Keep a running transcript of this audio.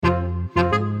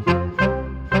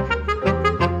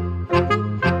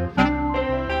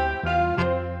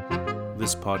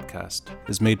this podcast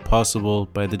is made possible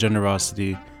by the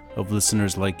generosity of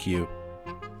listeners like you.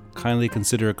 Kindly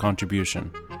consider a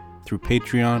contribution through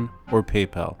Patreon or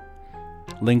PayPal.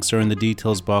 Links are in the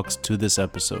details box to this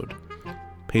episode.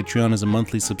 Patreon is a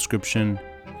monthly subscription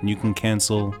and you can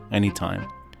cancel anytime.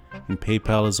 And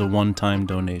PayPal is a one-time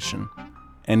donation.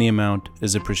 Any amount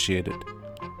is appreciated.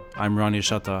 I'm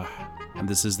Rania, and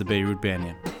this is the Beirut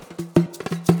Banyan.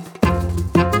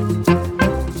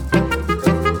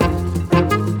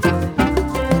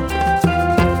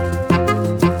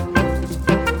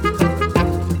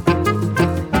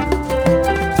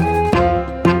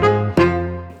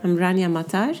 I'm Rania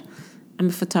Matar. I'm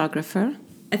a photographer.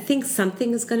 I think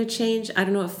something is going to change. I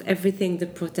don't know if everything the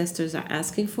protesters are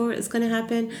asking for is going to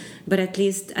happen, but at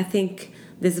least I think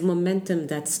there's a momentum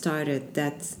that started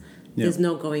that there's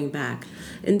no going back.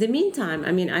 In the meantime,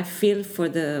 I mean, I feel for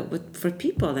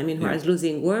people, I mean, who are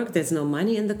losing work. There's no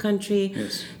money in the country.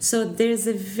 Yes. So there's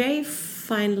a very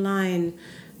fine line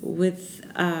with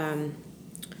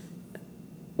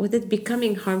it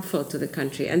becoming harmful to the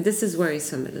country. And this is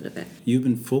worrisome a little bit. You've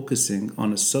been focusing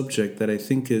on a subject that I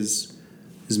think is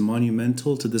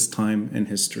monumental to this time in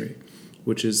history,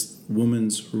 which is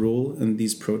women's role in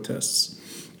these protests.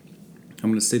 I'm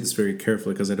going to say this very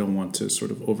carefully because I don't want to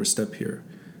sort of overstep here.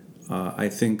 I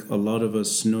think a lot of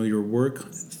us know your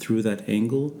work through that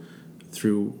angle,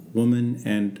 through women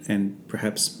and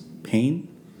perhaps pain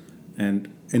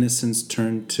and innocence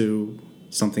turned to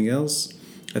something else.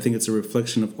 I think it's a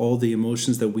reflection of all the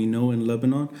emotions that we know in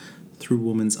Lebanon through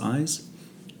women's eyes.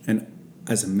 And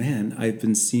as a man, I've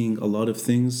been seeing a lot of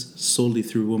things solely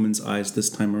through women's eyes this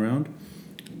time around.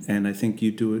 And I think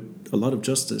you do it a lot of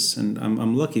justice. And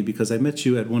I'm lucky because I met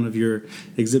you at one of your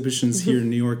exhibitions here in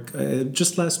New York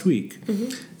just last week.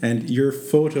 And your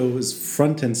photo is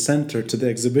front and center to the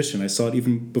exhibition. I saw it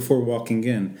even before walking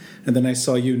in. And then I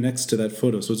saw you next to that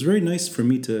photo. So it's very nice for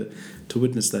me to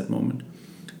witness that moment.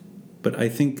 But I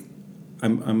think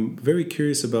I'm very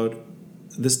curious about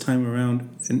this time around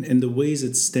and the ways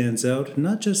it stands out,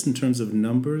 not just in terms of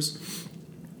numbers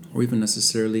or even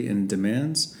necessarily in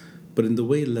demands, but in the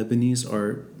way Lebanese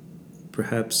are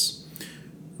perhaps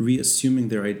reassuming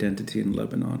their identity in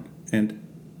Lebanon. And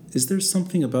is there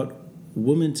something about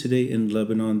women today in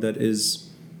Lebanon that is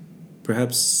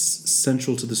perhaps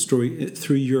central to the story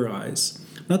through your eyes?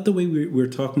 Not the way we're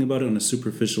talking about it on a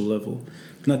superficial level.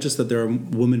 Not just that there are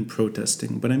women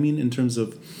protesting, but I mean in terms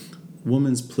of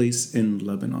women's place in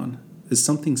Lebanon. Is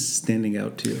something standing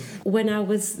out to you? When I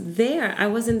was there, I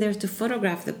wasn't there to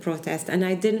photograph the protest, and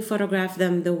I didn't photograph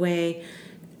them the way,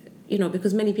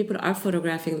 because many people are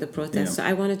photographing the protest. So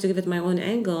I wanted to give it my own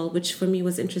angle, which for me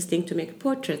was interesting to make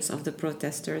portraits of the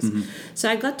protesters. So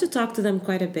I got to talk to them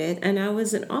quite a bit, and I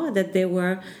was in awe that they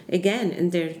were, again, in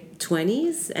their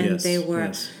 20s, and they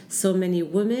were so many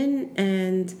women,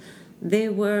 and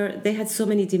they had so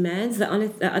many demands. The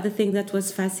other thing that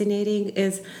was fascinating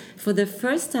is for the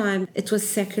first time it was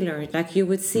secular. Like you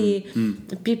would see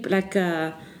people like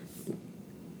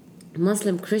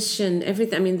Muslim, Christian,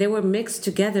 everything. I mean, they were mixed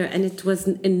together, and it was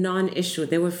a non-issue.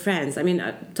 They were friends. I mean,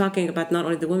 talking about not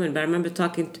only the women, but I remember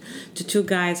talking to two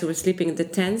guys who were sleeping in the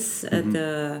tents at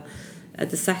the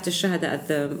Saht al-Shahada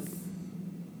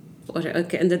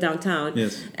in the downtown.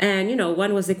 Yes. And,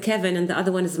 one was a Kevin and the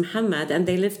other one is Muhammad, and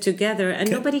they lived together and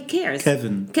nobody cares.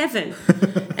 Kevin.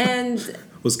 And...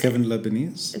 Was Kevin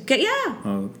Lebanese? Yeah.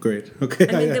 Oh, great. Okay.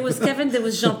 I mean, there was Kevin, there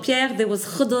was Jean-Pierre, there was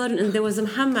Khudr, and there was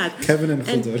Muhammad. Kevin and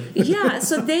Khudr. Yeah,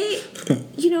 so they,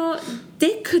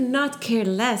 they could not care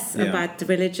less about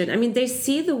religion. I mean, they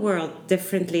see the world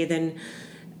differently than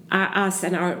us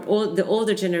and the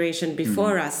older generation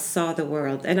before us saw the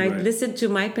world. And I listened to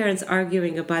my parents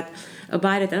arguing about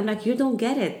it. And I'm like, you don't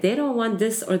get it. They don't want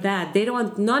this or that. They don't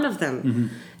want none of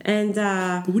them. And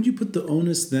but would you put the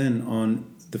onus then on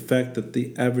the fact that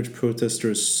the average protester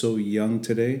is so young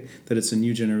today, that it's a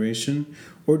new generation?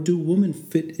 Or do women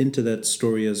fit into that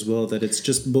story as well, that it's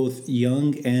just both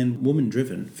young and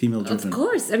woman-driven, female-driven? Of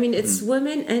course. I mean, it's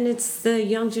women and it's the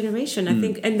young generation, I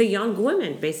think, and the young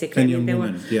women, basically. And young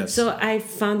women, yes. So I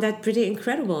found that pretty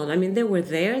incredible. I mean, they were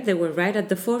there. They were right at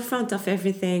the forefront of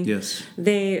everything. Yes.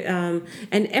 They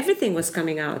and everything was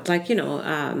coming out, like,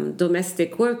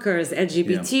 domestic workers,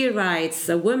 LGBT rights,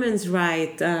 women's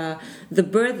right, the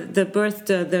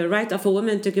right of a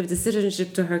woman to give the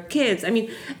citizenship to her kids. I mean,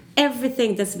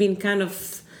 everything that's been kind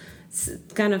of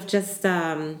just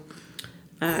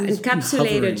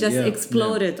encapsulated, just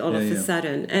exploded all of a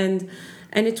sudden, and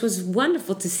it was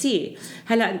wonderful to see.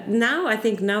 Now I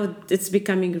think it's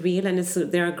becoming real, and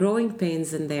there are growing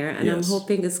pains in there, and I'm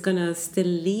hoping it's gonna still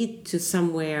lead to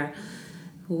somewhere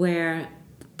where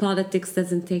politics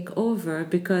doesn't take over,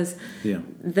 because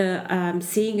the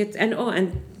seeing it and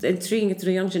treating it to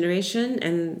the young generation,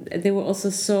 and they were also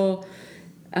so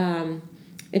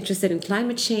interested in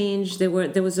climate change.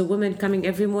 There was a woman coming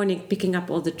every morning picking up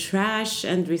all the trash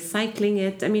and recycling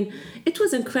it. I mean, it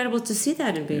was incredible to see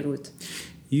that in Beirut.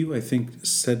 You, I think,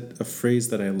 said a phrase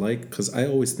that I like, because I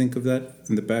always think of that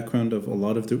in the background of a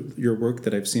lot of your work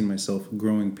that I've seen myself,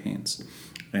 growing pains.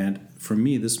 And for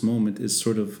me, this moment is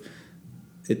sort of,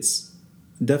 it's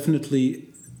definitely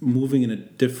moving in a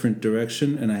different direction,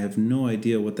 and I have no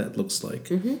idea what that looks like.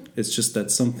 Mm-hmm. It's just that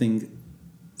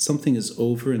something is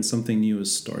over and something new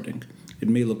is starting. It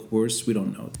may look worse, we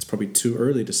don't know. It's probably too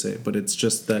early to say, but it's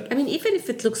just that... I mean, even if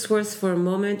it looks worse for a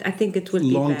moment, I think it will be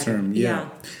long better. term, yeah.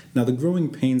 Now, the growing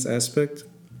pains aspect,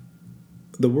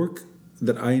 the work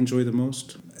that I enjoy the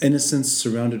most, innocence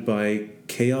surrounded by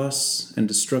chaos and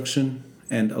destruction,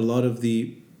 and a lot of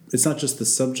it's not just the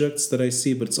subjects that I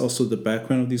see, but it's also the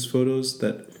background of these photos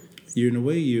that in a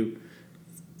way you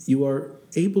are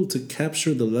able to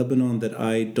capture the Lebanon that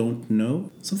I don't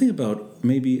know. Something about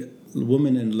maybe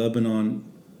women in Lebanon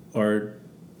are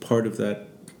part of that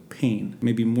pain,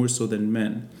 maybe more so than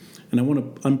men. And I want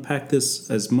to unpack this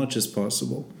as much as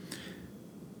possible.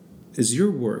 Is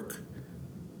your work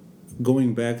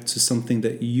going back to something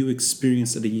that you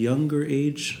experienced at a younger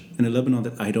age in a Lebanon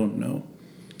that I don't know?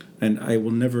 And I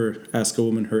will never ask a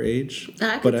woman her age.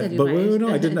 I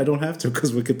don't have to,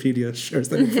 because Wikipedia shares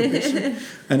that information.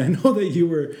 And I know that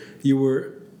you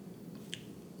were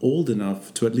old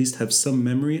enough to at least have some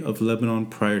memory of Lebanon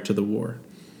prior to the war.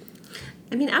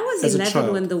 I mean, I was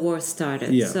 11 when the war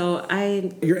started. Yeah. So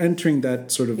you're entering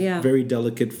that sort of very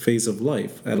delicate phase of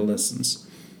life, adolescence.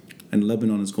 Mm-hmm. And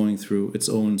Lebanon is going through its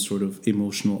own sort of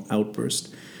emotional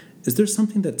outburst. Is there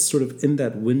something that's sort of in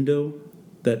that window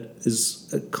that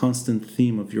is a constant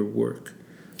theme of your work?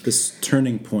 This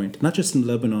turning point, not just in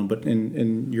Lebanon, but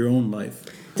in your own life?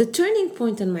 The turning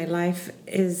point in my life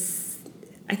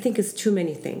I think it's too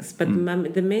many things, but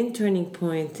the main turning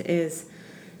point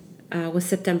was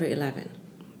September 11.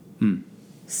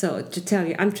 So to tell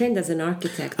you, I'm trained as an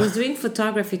architect. I was doing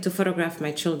photography to photograph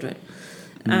my children,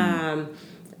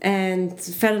 and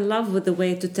fell in love with the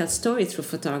way to tell stories through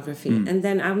photography. And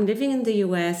then I'm living in the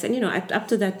U.S., and up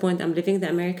to that point, I'm living the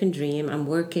American dream. I'm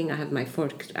working. I had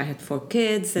 4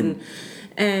 kids, and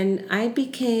I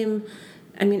became.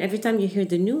 I mean, every time you hear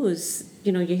the news,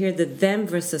 you hear the them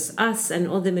versus us, and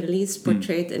all the Middle East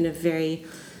portrayed in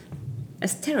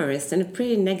as terrorists in a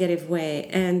pretty negative way.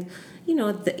 And,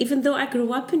 even though I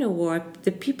grew up in a war,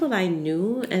 the people I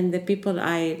knew and the people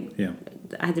I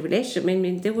had a relationship, I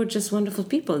mean, they were just wonderful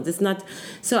people.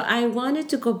 So I wanted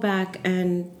to go back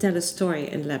and tell a story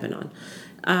in Lebanon.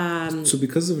 So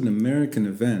because of an American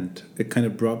event, it kind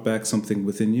of brought back something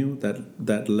within you, that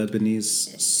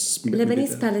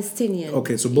Lebanese-Palestinian.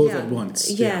 Okay, so both at once.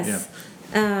 Yes. Yeah.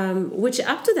 Which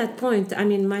up to that point, I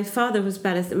mean, my father was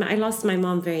Palestinian. I lost my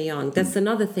mom very young. That's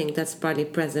another thing that's probably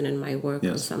present in my work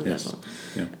on some level.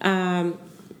 Yeah.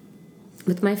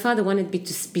 But my father wanted me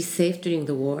to be safe during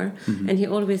the war. Mm-hmm. And he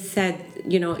always said,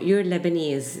 you're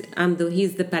Lebanese.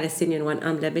 He's the Palestinian one,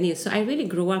 I'm Lebanese. So I really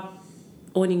grew up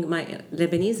owning my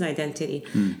Lebanese identity.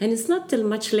 And it's not till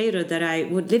much later that I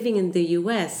was living in the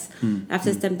U.S.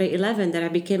 After September 11 that I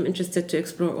became interested to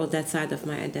explore all that side of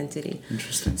my identity.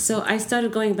 Interesting. So I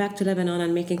started going back to Lebanon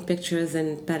and making pictures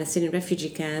in Palestinian refugee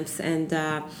camps. And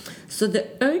so the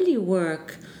early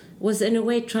work was in a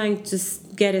way trying to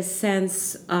get a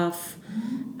sense of...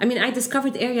 I mean, I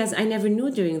discovered areas I never knew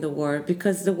during the war,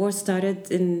 because the war started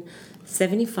in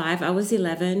 1975. I was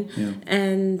 11,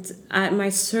 and my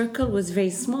circle was very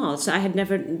small. So I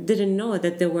didn't know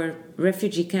that there were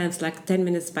refugee camps like 10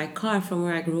 minutes by car from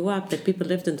where I grew up, that people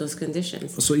lived in those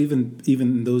conditions. So even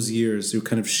in those years, you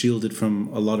kind of shielded from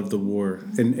a lot of the war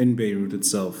in Beirut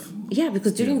itself. Yeah,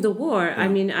 because during the war, I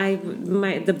mean,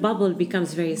 the bubble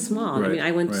becomes very small. Right, I mean,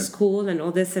 I went to school and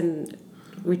all this, and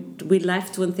we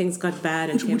left when things got bad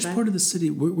and came back. Which part of the city?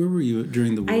 Where were you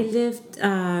during the war? I lived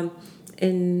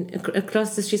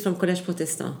across the street from Collège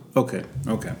Protestant. Okay.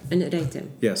 In Reitem.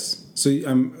 Yes. So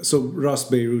Ras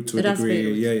Beirut to a degree.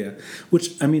 Beirut. Yeah.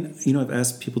 Which, I mean, I've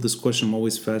asked people this question. I'm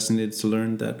always fascinated to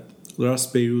learn that Ras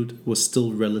Beirut was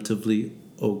still relatively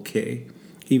okay,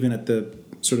 even at the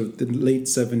sort of the late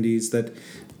 70s. That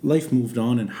life moved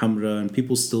on in Hamra and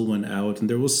people still went out, and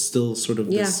there was still sort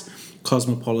of this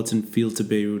cosmopolitan feel to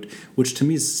Beirut, which to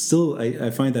me is still, I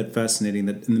find that fascinating,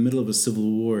 that in the middle of a civil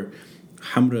war,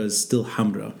 Hamra is still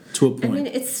Hamra to a point. I mean,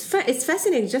 it's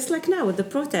fascinating, just like now with the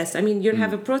protest. I mean, you'll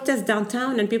have a protest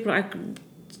downtown and people are,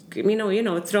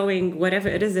 throwing whatever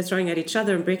it is they're throwing at each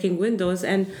other and breaking windows.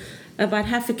 And about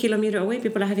half a kilometer away,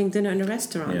 people are having dinner in a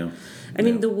restaurant. Yeah. I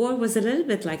mean, the war was a little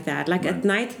bit like that. Like at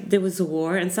night there was a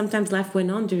war, and sometimes life went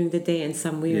on during the day in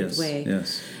some weird way. Yes.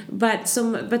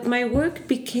 But my work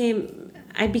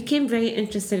I became very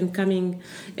interested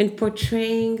in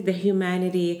portraying the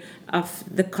humanity of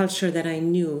the culture that I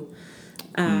knew.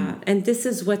 And this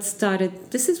is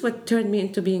what turned me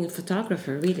into being a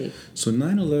photographer, really. So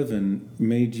 9/11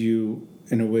 made you,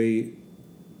 in a way,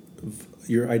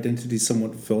 your identity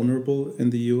somewhat vulnerable in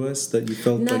the U.S., that you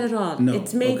felt Not at all. No. It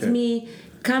made me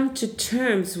come to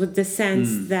terms with the sense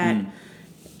that,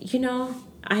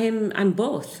 I'm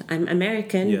both. I'm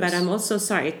American, but I'm also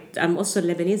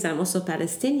Lebanese, I'm also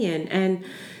Palestinian.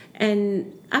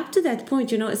 And up to that point,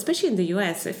 especially in the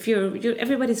U.S., if you're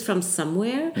everybody's from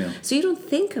somewhere, so you don't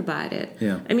think about it.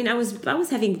 Yeah. I mean, I was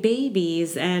having babies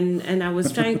and I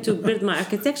was trying to build my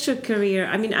architecture career.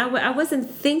 I mean, I wasn't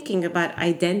thinking about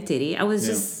identity. I was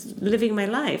just living my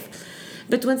life.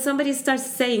 But when somebody starts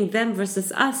saying them versus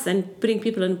us and putting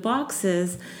people in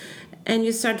boxes, and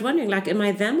you start wondering, like, am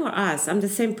I them or us? I'm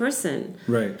the same person.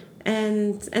 Right.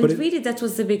 And really, that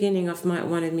was the beginning of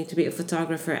wanted me to be a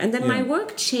photographer. And then my work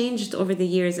changed over the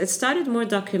years. It started more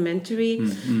documentary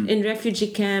in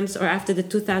refugee camps or after the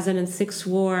 2006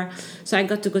 war. So I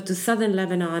got to go to southern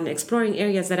Lebanon, exploring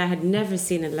areas that I had never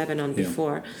seen in Lebanon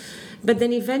before. But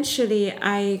then eventually,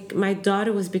 my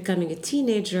daughter was becoming a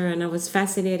teenager, and I was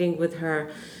fascinating with her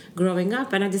growing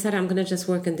up. And I decided I'm going to just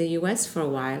work in the U.S. for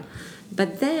a while. But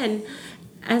then,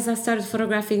 as I started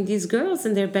photographing these girls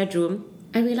in their bedroom,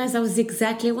 I realized I was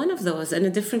exactly one of those, in a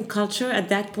different culture at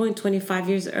that point, 25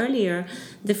 years earlier,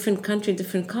 different country,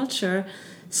 different culture.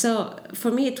 So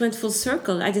for me, it went full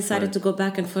circle. I decided to go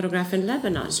back and photograph in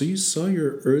Lebanon. So you saw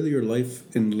your earlier life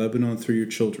in Lebanon through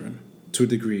your children, to a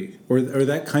degree, or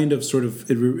that kind of sort of,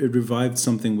 it revived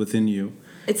something within you.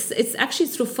 It's actually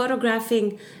through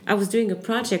photographing. I was doing a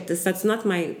project. That's not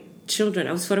my children.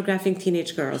 I was photographing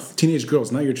teenage girls. Teenage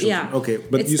girls, not your children. Yeah. Okay,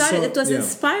 but It was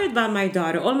inspired by my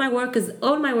daughter. All my work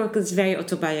is very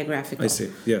autobiographical. I see.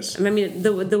 Yes. I mean,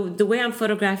 the way I'm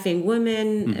photographing women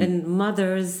and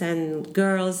mothers and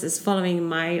girls is following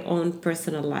my own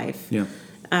personal life. Yeah.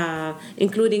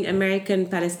 Including American,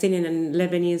 Palestinian, and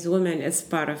Lebanese women as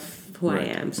part of who I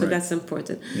am. So that's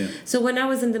important. Yeah. So when I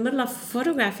was in the middle of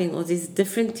photographing all these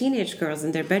different teenage girls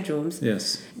in their bedrooms,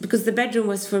 because the bedroom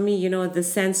was for me, the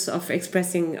sense of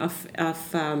expressing, of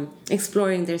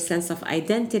exploring their sense of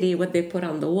identity, what they put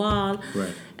on the wall.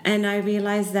 Right. And I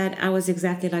realized that I was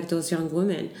exactly like those young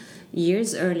women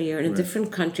years earlier in a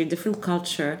different country, different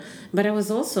culture. But I was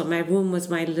also, my room was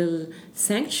my little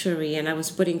sanctuary, and I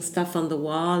was putting stuff on the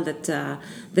wall that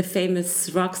the famous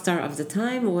rock star of the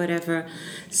time or whatever.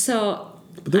 So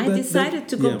I decided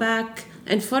to go back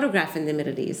and photograph in the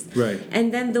Middle East. Right.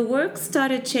 And then the work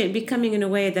started becoming in a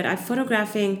way that I'm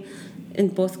photographing in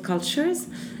both cultures.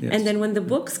 Yes. And then when the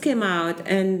books came out,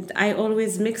 and I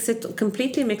always mix the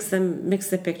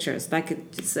pictures. Like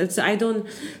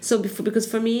because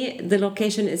for me the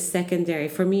location is secondary.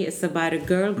 For me, it's about a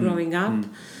girl growing up,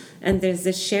 and there's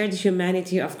this shared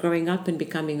humanity of growing up and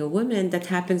becoming a woman that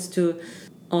happens to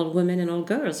all women and all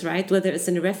girls, right? Whether it's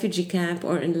in a refugee camp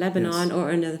or in Lebanon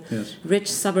or in a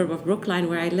rich suburb of Brookline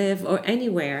where I live, or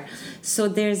anywhere. So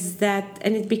there's that,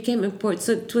 and it became important.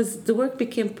 So the work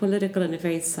became political in a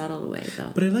very subtle way,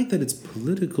 though. But I like that it's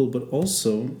political, but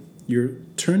also you're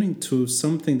turning to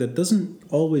something that doesn't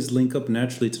always link up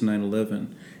naturally to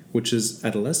 9/11, which is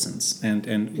adolescence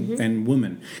and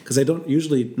women. Because I don't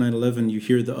usually 9/11. You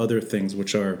hear the other things,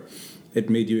 which are, it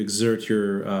made you exert your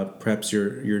perhaps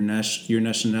your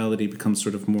nationality becomes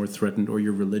sort of more threatened, or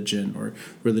your religion or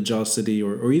religiosity,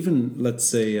 or even, let's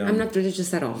say, I'm not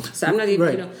religious at all, so I'm not even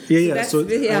right. So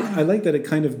I like that it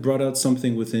kind of brought out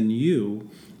something within you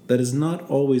that is not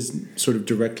always sort of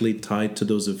directly tied to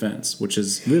those events, which is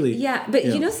really but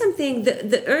you know something,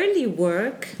 the early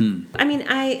work, I mean,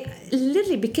 I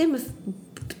literally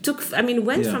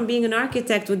went from being an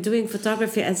architect with doing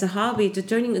photography as a hobby to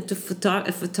turning into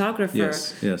a photographer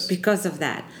because of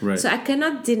that. Right. So I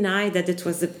cannot deny that it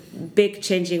was a big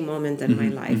changing moment in my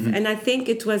life. And I think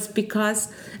it was because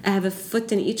I have a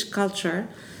foot in each culture.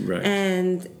 Right.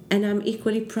 And I'm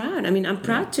equally proud. I mean, I'm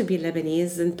proud to be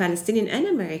Lebanese and Palestinian and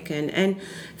American. And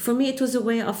for me, it was a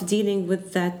way of dealing with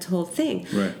that whole thing.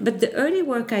 Right. But the early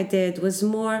work I did was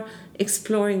more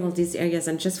exploring all these areas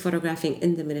and just photographing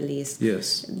in the Middle East. Yes.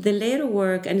 The later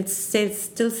work, and it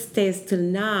still stays till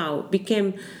now, became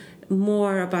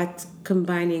more about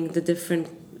combining the different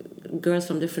girls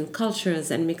from different cultures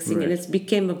and mixing. Right. And it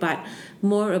became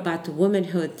more about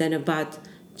womanhood than about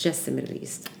just the Middle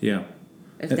East. Yeah.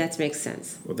 if that makes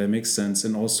sense. Well, that makes sense.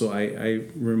 And also, I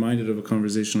reminded of a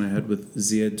conversation I had with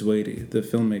Ziad Douairi, the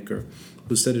filmmaker,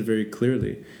 who said it very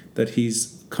clearly, that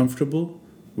he's comfortable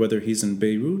whether he's in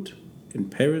Beirut, in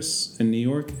Paris, in New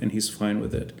York, and he's fine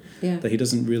with it. Yeah. That he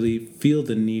doesn't really feel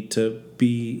the need to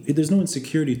be... There's no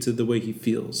insecurity to the way he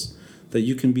feels. That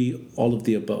you can be all of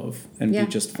the above and be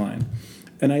just fine.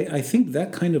 And I think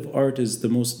that kind of art is the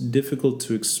most difficult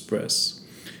to express.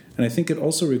 And I think it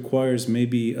also requires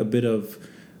maybe a bit of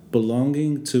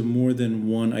belonging to more than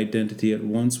one identity at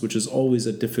once, which is always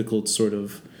a difficult sort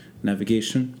of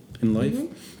navigation in life.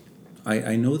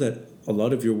 Mm-hmm. I know that a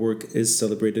lot of your work is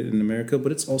celebrated in America,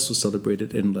 but it's also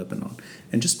celebrated in Lebanon.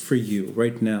 And just for you,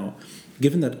 right now,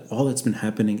 given that all that's been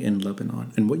happening in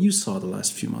Lebanon and what you saw the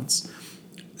last few months,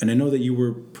 and I know that you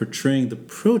were portraying the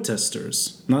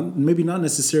protesters, maybe not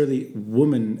necessarily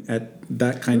women at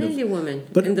that kind Mainly women.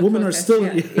 But women are still...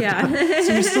 Yeah.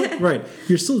 So you're still, right.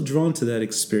 You're still drawn to that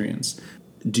experience.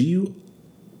 Do you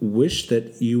wish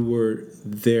that you were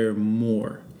there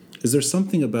more? Is there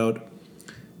something about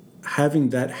having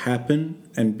that happen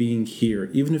and being here,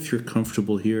 even if you're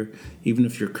comfortable here, even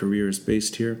if your career is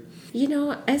based here? You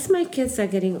know, as my kids are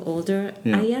getting older,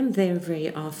 I am there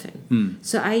very often.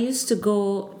 So I used to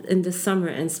go in the summer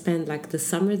and spend like the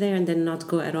summer there and then not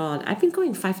go at all. I've been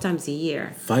going 5 times a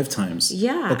year. 5 times?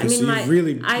 Yeah. Okay, I mean, so I've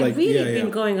really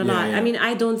been going a lot. Yeah. I mean,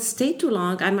 I don't stay too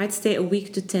long. I might stay a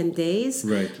week to 10 days.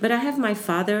 Right. But I have my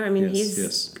father. I mean,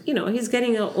 he's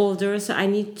getting older, so I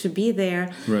need to be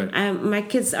there. Right. My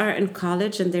kids are in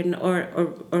college and they're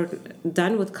or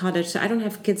done with college, so I don't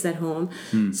have kids at home.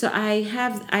 So I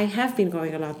have been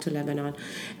going a lot to Lebanon.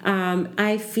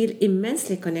 I feel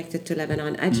immensely connected to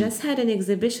Lebanon. I just had an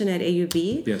exhibition at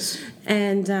AUB. Yes.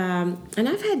 And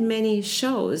I've had many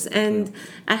shows. And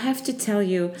I have to tell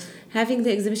you, having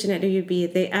the exhibition at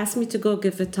AUB, they asked me to go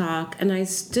give a talk, and I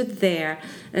stood there,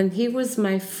 and he was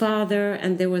my father,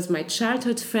 and there was my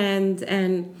childhood friend,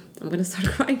 and I'm going to start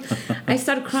crying. I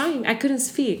started crying. I couldn't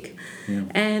speak. Yeah.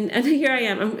 And here I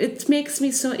am. It makes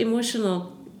me so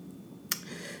emotional.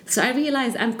 So I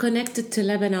realized I'm connected to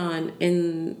Lebanon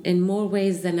in more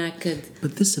ways than I could.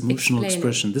 But this emotional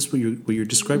expression, this what you're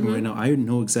describing right now, I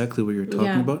know exactly what you're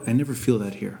talking about. I never feel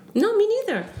that here. No, me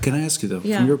neither. Can I ask you though,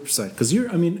 from your side? Because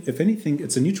if anything,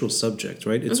 it's a neutral subject,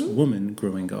 right? It's women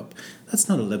growing up. That's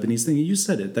not a Lebanese thing. You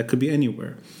said it. That could be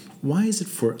anywhere. Why is it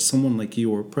for someone like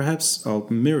you, or perhaps I'll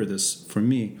mirror this for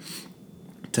me,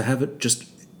 to have it just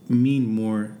mean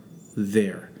more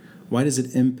there? Why does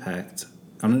it impact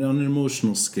on an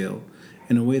emotional scale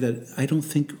in a way that I don't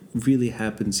think really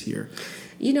happens here?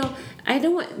 You know, I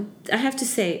have to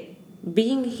say,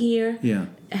 being here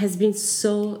has been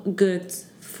so good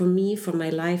for me, for my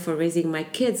life, for raising my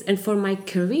kids, and for my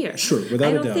career. Sure,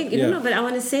 without a doubt. No, but I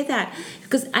want to say that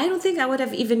because I don't think I would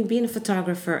have even been a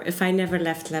photographer if I never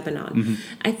left Lebanon. Mm-hmm.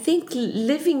 I think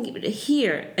living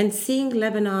here and seeing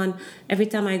Lebanon every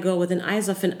time I go with the eyes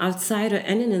of an outsider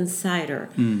and an insider,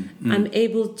 I'm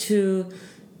able to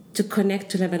connect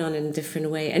to Lebanon in a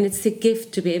different way. And it's a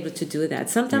gift to be able to do that.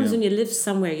 Sometimes when you live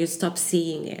somewhere, you stop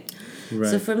seeing it. Right.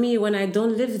 So for me, when I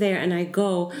don't live there and I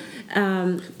go...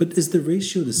 but is the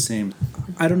ratio the same?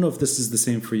 I don't know if this is the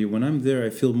same for you. When I'm there, I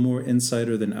feel more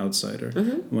insider than outsider.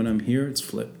 Mm-hmm. When I'm here, it's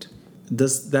flipped.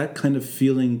 Does that kind of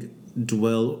feeling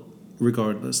dwell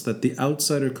regardless? That the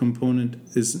outsider component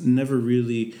is never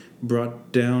really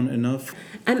brought down enough?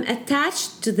 I'm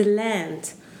attached to the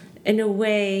land in a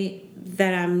way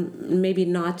that I'm maybe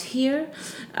not here.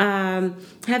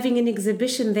 Having an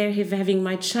exhibition there, having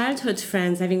my childhood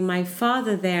friends, having my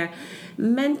father there,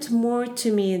 meant more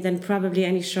to me than probably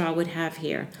any show I would have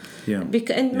here. Yeah.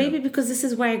 Maybe because this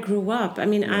is where I grew up. I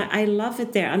mean, I love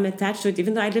it there. I'm attached to it,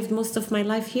 even though I lived most of my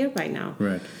life here right now.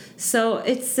 Right. So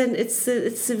it's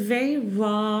a very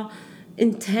raw,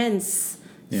 intense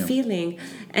feeling.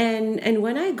 And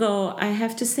when I go, I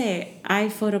have to say, I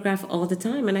photograph all the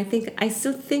time. And I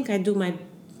still think I do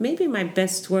my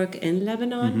best work in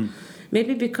Lebanon. Mm-hmm.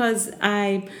 Maybe because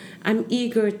I'm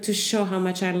eager to show how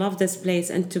much I love this place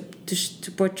and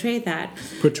to portray that.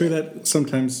 Portray that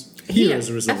sometimes here as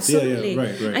a result. Absolutely. Yeah,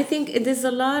 right. I think there's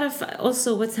a lot of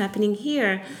also what's happening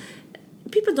here.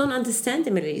 People don't understand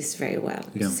the Middle East very well,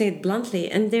 to say it bluntly.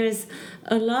 And there's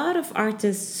a lot of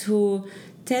artists who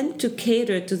tend to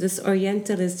cater to this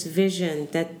Orientalist vision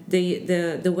that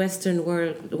the Western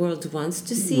world wants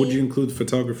to see. Would you include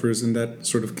photographers in that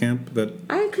sort of camp? That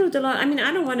I include a lot. I mean,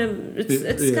 I don't want to...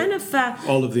 It's kind of...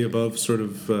 all of the above, sort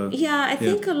of... I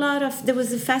think a lot of... There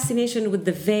was a fascination with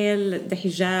the veil, the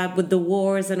hijab, with the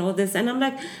wars and all this. And I'm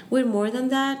like, we're more than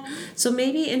that. So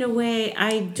maybe in a way,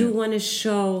 I do want to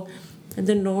show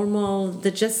the normal,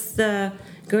 the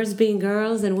girls being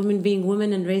girls and women being women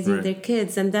and raising Right. their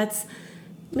kids. And that's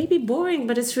maybe boring,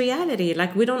 but it's reality.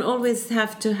 Like, we don't always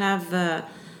have to have a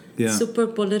super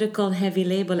political heavy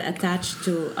label attached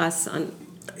to us on.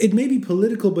 It may be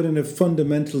political, but in a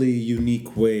fundamentally unique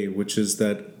way, which is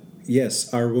that, yes,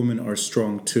 our women are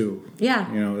strong too. Yeah.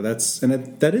 You know,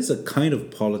 that is a kind of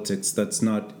politics that's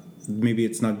not, maybe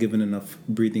it's not given enough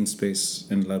breathing space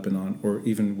in Lebanon, or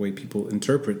even way people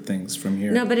interpret things from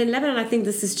here. No, but in Lebanon, I think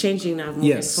this is changing now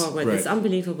moving forward. Right. It's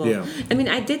unbelievable. Yeah. I mean,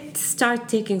 I did start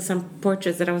taking some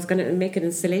portraits that I was going to make an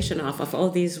installation of all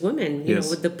these women, you know,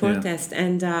 with the protest.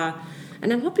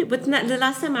 And I'm hoping, but the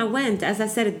last time I went, as I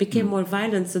said, it became more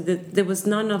violent, so that there was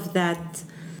none of that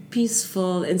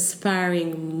peaceful, inspiring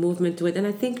movement to it. And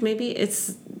I think maybe it's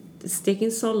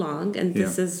taking so long, and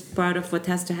this is part of what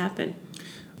has to happen.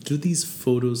 Do these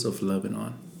photos of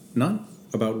Lebanon, not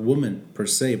about women per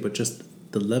se, but just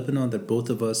the Lebanon that both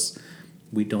of us,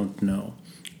 we don't know.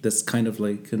 That's kind of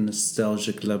like a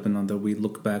nostalgic Lebanon that we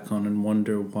look back on and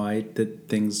wonder, why did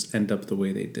things end up the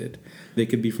way they did? They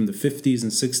could be from the 50s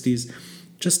and 60s,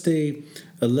 just a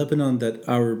Lebanon that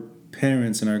our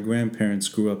parents and our grandparents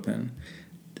grew up in.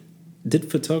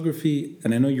 Did photography,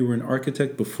 and I know you were an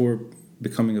architect before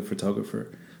becoming a photographer,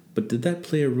 but did that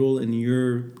play a role in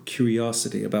your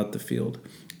curiosity about the field?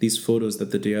 These photos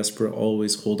that the diaspora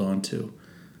always hold on to.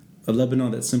 A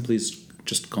Lebanon that simply is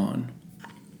just gone.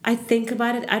 I think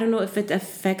about it. I don't know if it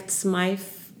affects my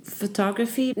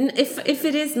photography. If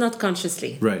it is, not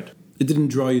consciously. Right. It didn't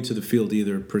draw you to the field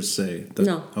either, per se.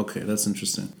 No. Okay, that's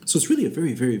interesting. So it's really a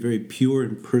very, very, very pure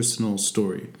and personal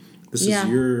story. This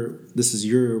is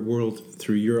your world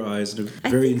through your eyes. I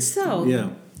think so. Yeah.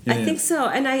 I think so.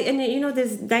 And you know,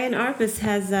 there's Diane Arbus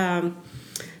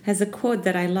has a quote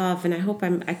that I love, and I hope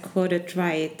I quote it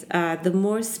right. The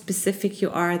more specific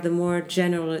you are, the more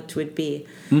general it would be.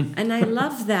 And I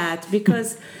love that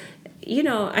because, you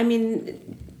know, I mean,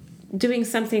 doing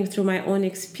something through my own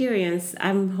experience,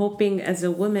 I'm hoping as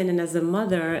a woman and as a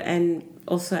mother and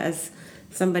also as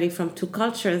somebody from two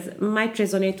cultures might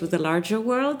resonate with the larger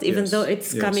world, even though it's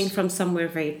coming from somewhere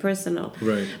very personal.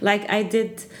 Right. Like I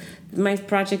did... My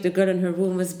project, The Girl in Her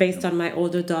Room, was based on my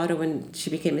older daughter when she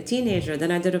became a teenager.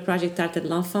 Then I did a project titled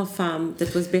L'Enfant Femme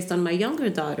that was based on my younger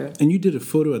daughter. And you did a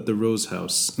photo at the Rose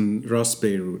House in Ras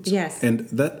Beirut. Yes. And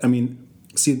that, I mean,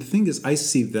 see, the thing is, I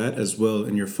see that as well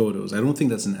in your photos. I don't think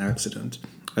that's an accident.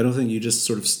 I don't think you just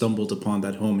sort of stumbled upon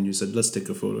that home and you said, let's take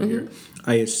a photo here.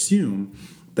 I assume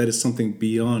that is something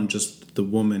beyond just the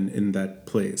woman in that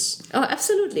place. Oh,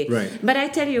 absolutely. Right. But I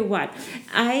tell you what,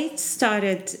 I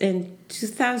started in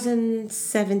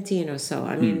 2017 or so.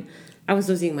 I mean, I was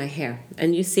losing my hair.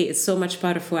 And you see, it's so much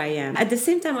part of who I am. At the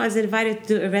same time, I was invited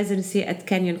to a residency at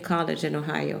Kenyon College in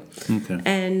Ohio. Okay.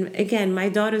 And again, my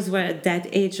daughters were at that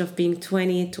age of being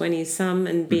 20-some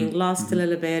and being lost a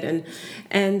little bit.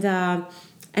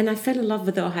 And I fell in love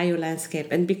with the Ohio landscape.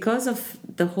 And because of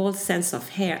the whole sense of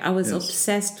hair, I was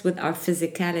obsessed with our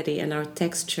physicality and our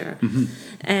texture.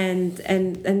 And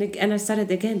I started,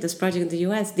 again, this project in the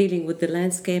U.S. dealing with the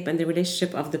landscape and the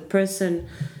relationship of the person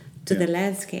to the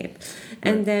landscape.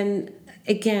 And then,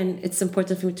 again, it's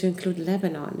important for me to include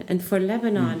Lebanon. And for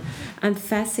Lebanon, I'm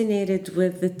fascinated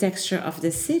with the texture of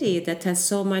the city that has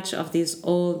so much of these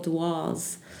old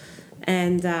walls.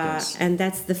 And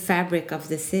that's the fabric of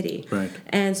the city. Right.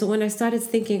 And so when I started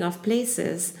thinking of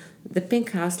places, the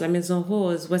Pink House, La Maison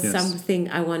Rose, was something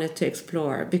I wanted to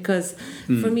explore. Because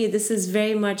for me, this is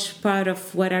very much part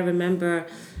of what I remember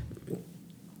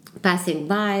passing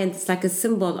by. And it's like a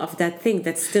symbol of that thing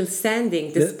that's still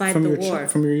standing despite the war.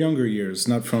 From your younger years,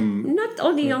 not from... Not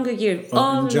only younger years,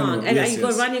 all along. And I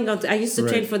go running out. I used to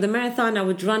train for the marathon. I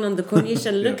would run on the Corniche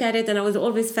and look at it. And I was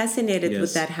always fascinated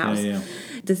with that house.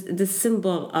 The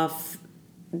symbol of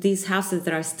these houses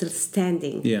that are still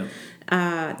standing,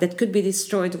 that could be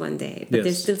destroyed one day, but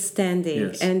they're still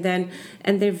standing,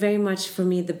 and they're very much for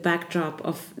me the backdrop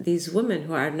of these women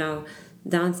who are now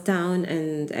downtown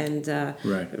and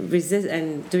resist,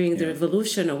 and during the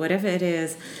revolution or whatever it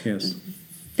is.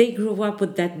 They grew up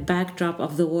with that backdrop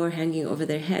of the war hanging over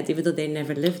their head, even though they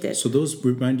never lived it. So those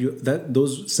remind you that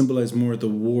those symbolize more the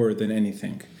war than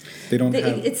anything. They don't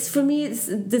have... It's for me, it's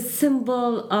the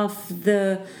symbol of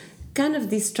the kind of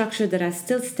the structure that are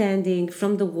still standing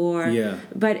from the war.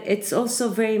 But it's also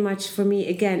very much for me,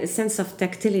 again, a sense of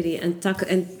tactility and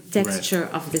texture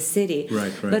of the city.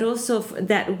 But also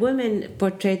that woman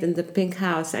portrayed in the Pink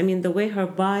House. I mean, the way her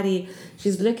body,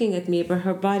 she's looking at me, but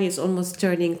her body is almost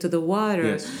turning to the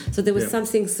water. So there was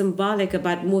something symbolic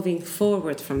about moving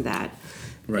forward from that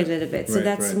a little bit. So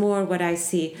that's more what I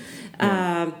see.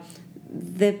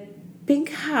 The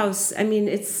Pink House, I mean,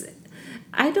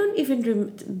 I don't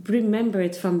even remember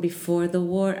it from before the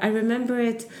war. I remember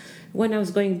it when I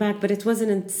was going back, but it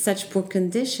wasn't in such poor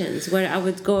conditions where I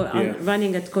would go on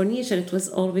running at Corniche and it was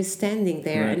always standing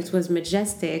there and it was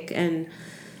majestic and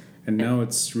now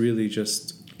it's really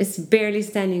just... It's barely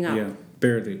standing up. Yeah,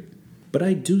 barely. But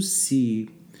I do see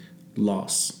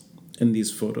loss in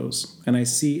these photos and I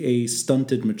see a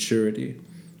stunted maturity.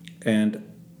 And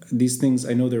these things,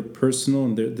 I know they're personal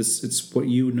and it's what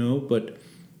you know, but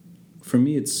for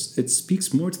me, it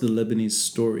speaks more to the Lebanese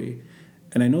story.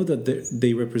 And I know that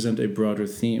they represent a broader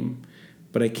theme,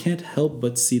 but I can't help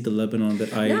but see the Lebanon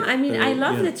that I... No, I mean, I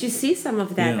love that you see some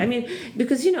of that. Yeah. I mean,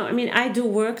 because, I do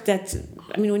work that...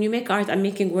 I mean, when you make art, I'm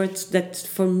making words that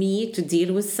for me to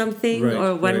deal with something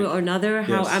or one way or another,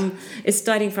 how it's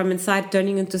starting from inside,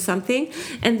 turning into something.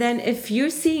 And then if you're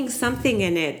seeing something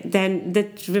in it, then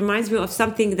that reminds me of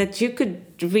something that you could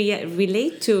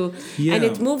relate to and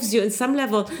it moves you in some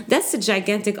level. That's a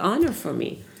gigantic honor for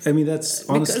me. I mean, that's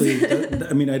honestly...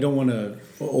 I don't want to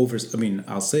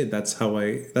I'll say that's how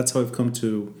I've come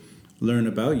to learn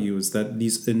about you, is that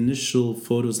these initial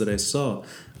photos that I saw,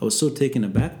 I was so taken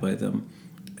aback by them.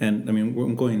 And I mean,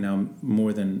 I'm going now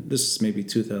more than... This is maybe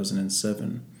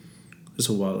 2007. Just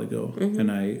a while ago. Mm-hmm.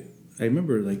 And I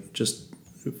remember like just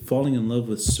falling in love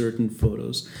with certain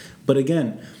photos. But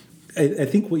again, I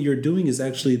think what you're doing is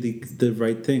actually the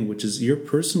right thing, which is your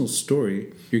personal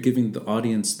story. You're giving the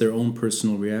audience their own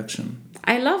personal reaction.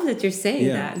 I love that you're saying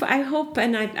that. But I hope,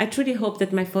 and I truly hope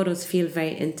that my photos feel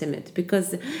very intimate,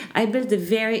 because I build a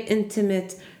very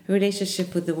intimate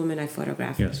relationship with the woman I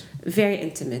photograph. Yes. Very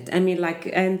intimate. I mean,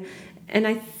 and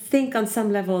I think on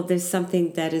some level there's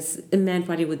something that is a man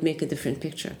probably would make a different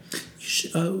picture.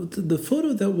 The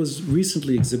photo that was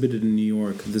recently exhibited in New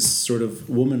York, this sort of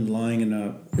woman lying in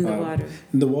the water.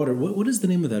 In the water. What is the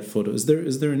name of that photo? Is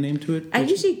there a name to it? I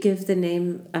usually give the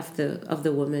name of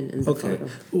the woman in the photo.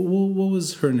 What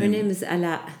was her name? Her name is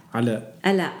Ala. Ala.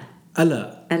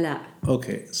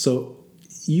 Okay, so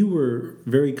you were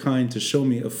very kind to show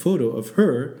me a photo of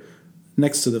her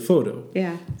next to the photo.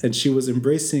 Yeah. And she was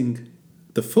embracing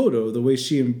the photo the way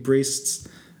she embraces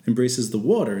the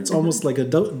water. It's almost like a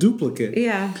duplicate.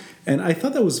 Yeah. And I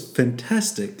thought that was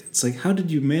fantastic. It's like, how did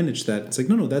you manage that? It's like,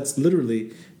 no, that's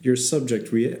literally your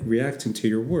subject reacting to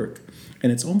your work.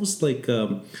 And it's almost like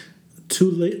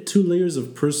two layers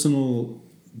of personal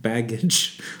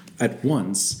baggage at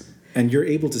once. And you're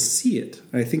able to see it.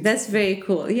 I think that's very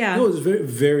cool. Yeah. No, it's very,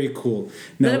 very cool.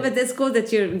 Now, but that's cool that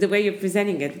the way you're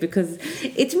presenting it, because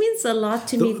it means a lot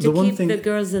to me to keep the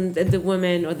girls and the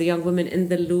women or the young women in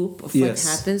the loop of what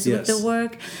happens with the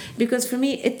work. Because for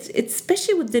me, it's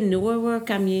especially with the newer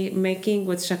work I'm making,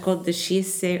 what's called the She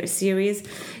series,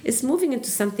 it's moving into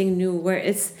something new where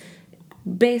it's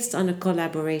based on a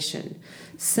collaboration.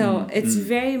 So it's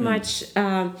very much...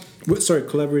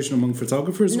 collaboration among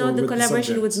photographers? No, or the with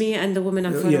collaboration the with me and the woman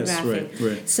I'm photographing. Yes,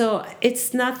 right. So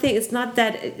it's not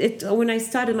that... When I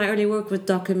started my early work with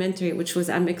documentary, which was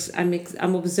I'm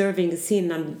observing a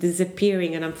scene, I'm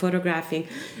disappearing and I'm photographing.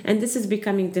 And this is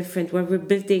becoming different, where we're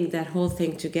building that whole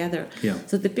thing together. Yeah.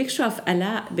 So the picture of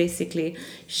Ala, basically,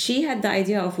 she had the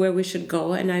idea of where we should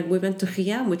go, and we went to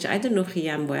Khiyam, which I didn't know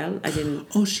Khiyam well. I didn't...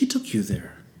 Oh, she took you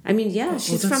there. I mean,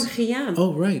 she's from Khiyam.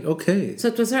 Oh, right, okay. So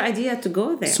it was her idea to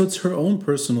go there. So it's her own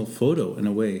personal photo, in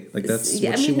a way. Like, that's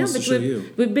what she wants to show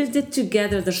you. We built it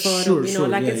together, the photo.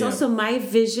 It's also my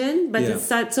vision, but it's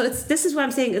not... So this is what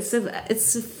I'm saying.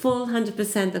 It's a full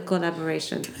 100% a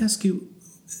collaboration. Can I ask you,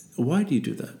 why do you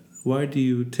do that? Why do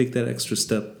you take that extra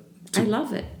step? I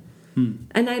love it.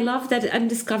 And I love that I'm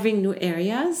discovering new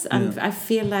areas. I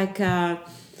feel like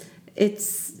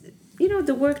it's...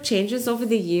 the work changes over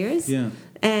the years. Yeah.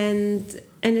 And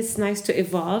it's nice to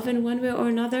evolve in one way or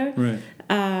another. Right.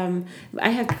 I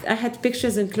had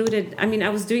pictures included. I mean, I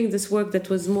was doing this work that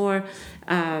was more,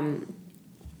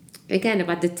 again,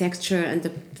 about the texture and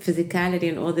the physicality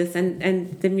and all this. And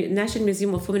the National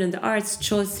Museum of Women in the Arts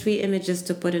chose 3 images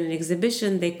to put in an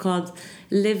exhibition they called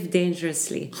Live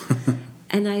Dangerously.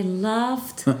 And I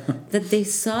loved that they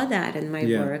saw that in my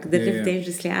work, the live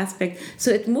dangerously aspect. So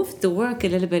it moved the work a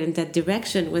little bit in that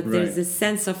direction, where there's a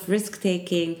sense of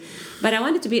risk-taking. But I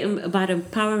wanted to be about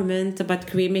empowerment,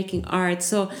 about making art.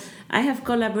 So I have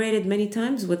collaborated many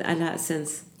times with Ala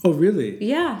since. Oh, really?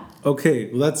 Yeah. Okay,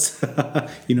 well, that's,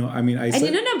 but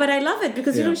I love it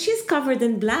because, she's covered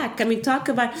in black. I mean, talk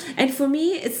about, and for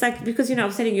me, it's like, because, I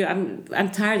was telling you, I'm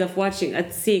tired of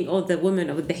seeing all the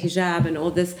women with the hijab and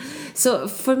all this. So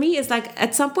for me, it's like,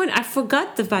 at some point, I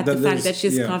forgot about the fact that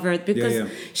she's covered, because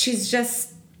she's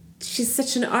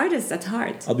such an artist at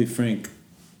heart. I'll be frank.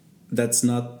 that's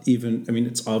not even, I mean,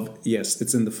 yes,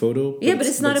 it's in the photo. Yeah, but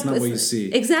it's not what you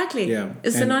see. Exactly. Yeah.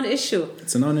 It's a non-issue.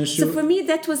 It's a non-issue. So for me,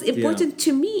 that was important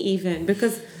to me even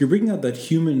because... You're bringing out that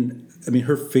human, I mean,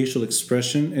 her facial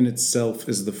expression in itself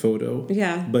is the photo.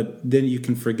 Yeah. But then you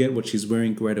can forget what she's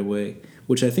wearing right away,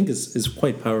 which I think is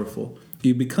quite powerful.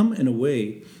 You become, in a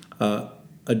way,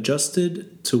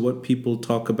 adjusted to what people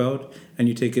talk about, and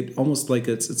you take it almost like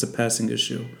it's a passing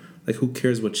issue. Like, who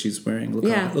cares what she's wearing?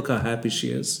 Look how happy she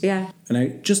is. Yeah. And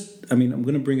I'm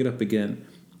going to bring it up again.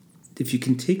 If you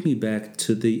can take me back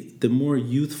to the more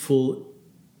youthful,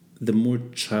 the more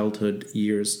childhood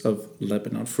years of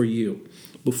Lebanon for you,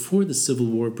 before the civil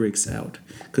war breaks out.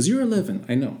 Because you're 11,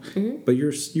 I know. Mm-hmm. But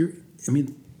you're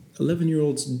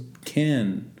 11-year-olds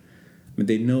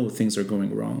they know things are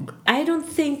going wrong. I don't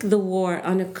think the war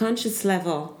on a conscious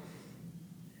level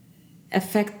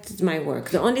affected my work.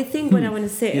 The only thing what I want to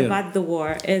say about the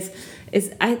war is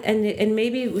and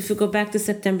maybe if we go back to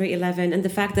September 11 and the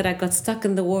fact that I got stuck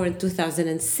in the war in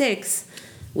 2006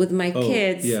 with my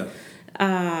kids. Yeah.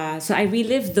 So I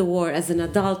relived the war as an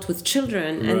adult with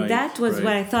children, and that was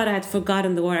what I thought I had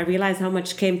forgotten the war. I realized how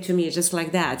much came to me just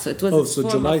like that. So it was. So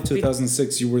July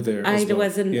 2006, you were there. I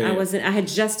wasn't. I had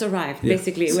just arrived.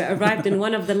 Basically, we arrived in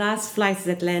one of the last flights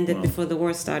that landed before the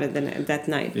war started that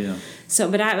night. Yeah. So,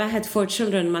 but I had 4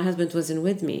 children. My husband wasn't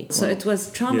with me, so it was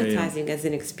traumatizing as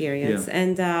an experience,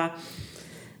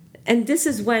 and this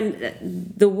is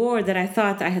when the war that I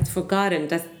thought I had forgotten,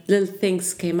 that little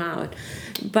things came out.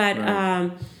 But, I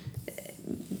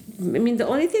mean, the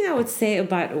only thing I would say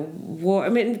about war,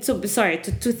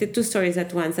 two stories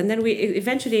at once. And then we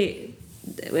eventually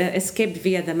escaped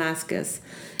via Damascus.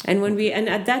 And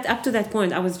up to that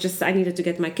point, I needed to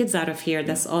get my kids out of here.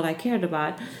 That's all I cared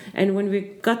about. And when we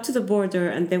got to the border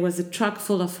and there was a truck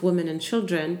full of women and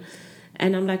children,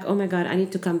 and I'm like, oh my God, I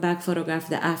need to come back, photograph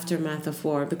the aftermath of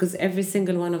war, because every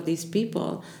single one of these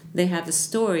people, they have a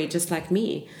story just like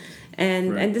me.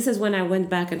 And this is when I went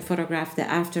back and photographed the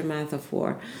aftermath of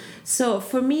war. So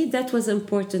for me, that was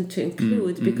important to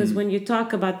include, because when you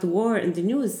talk about the war in the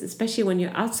news, especially when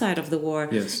you're outside of the war,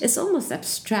 it's almost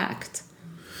abstract.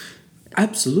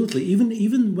 Absolutely.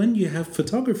 Even when you have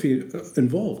photography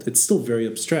involved, it's still very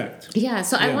abstract. Yeah,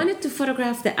 so I wanted to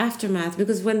photograph the aftermath,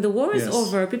 because when the war is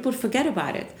over, people forget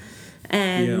about it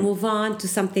and move on to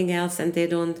something else, and they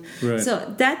don't. Right.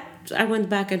 So that I went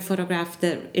back and photographed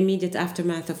the immediate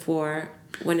aftermath of war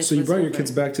when it was over. So you brought your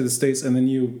kids back to the States, and then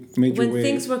you made your way... When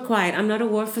things were quiet. I'm not a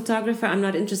war photographer. I'm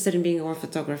not interested in being a war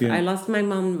photographer. Yeah. I lost my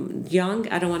mom young.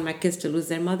 I don't want my kids to lose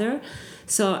their mother.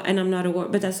 So, and I'm not a war...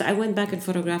 But I went back and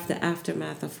photographed the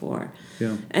aftermath of war.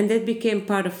 Yeah. And that became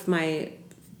part of my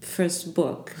first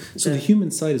book. So the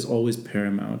human side is always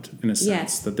paramount, in a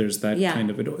sense, that there's that kind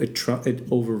of... It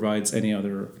overrides any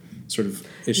other sort of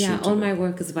issue. Yeah, all my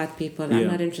work is about people. I'm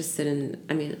not interested in...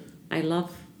 I mean, I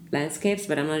love landscapes,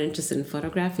 but I'm not interested in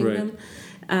photographing them.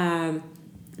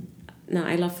 No,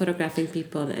 I love photographing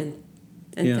people and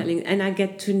telling, and I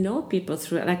get to know people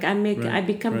through it. Like I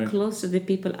become close to the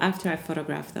people after I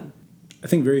photograph them. I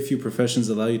think very few professions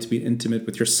allow you to be intimate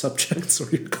with your subjects or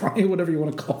your client, whatever you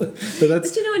want to call it. But not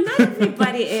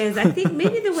everybody is. I think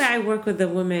maybe the way I work with the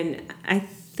women, I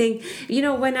think,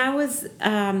 when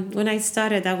I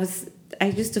started, I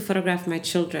used to photograph my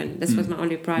children. This was my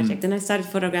only project. And I started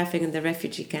photographing in the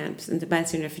refugee camps, in the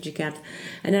Palestinian refugee camps.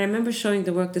 And I remember showing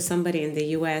the work to somebody in the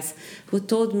U.S. who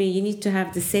told me, you need to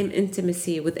have the same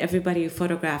intimacy with everybody you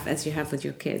photograph as you have with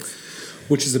your kids.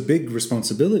 Which is a big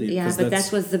responsibility. Yeah, but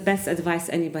that was the best advice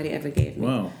anybody ever gave me.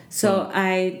 Wow. So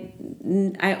I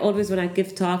always, when I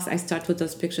give talks, I start with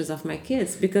those pictures of my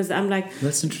kids, because I'm like...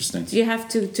 That's interesting. You have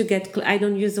to get... I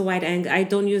don't use a wide angle. I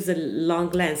don't use a long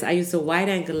lens. I use a wide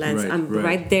angle lens. I'm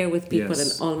right there with people in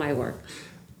all my work.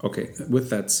 Okay, with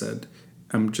that said,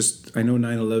 I know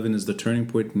 9/11 is the turning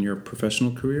point in your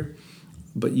professional career,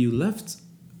 but you left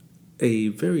a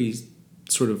very...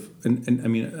 sort of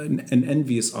an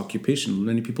envious occupation.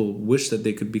 Many people wish that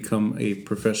they could become a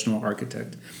professional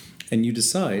architect, and you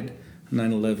decide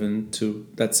 9/11 to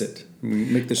that's it,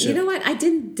 make the shift. You know what? I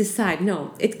didn't decide. No,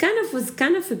 it was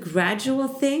a gradual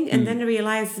thing, and then I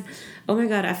realized, oh my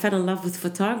God, I fell in love with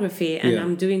photography, and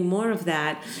I'm doing more of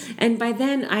that. And by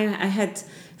then, I had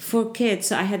 4 kids,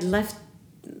 so I had left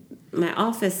my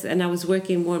office and I was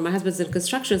working more. My husband's in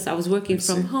construction, so I was working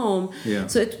from home. Yeah.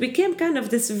 So it became kind of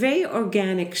this very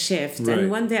organic shift. Right. And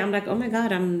one day I'm like, oh my God,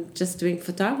 I'm just doing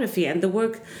photography. And the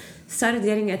work started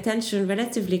getting attention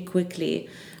relatively quickly,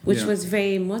 which was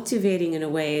very motivating in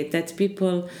a way that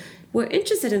people were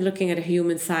interested in looking at a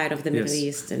human side of the Middle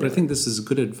East. But I think this is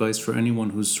good advice for anyone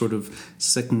who's sort of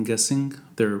second-guessing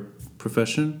their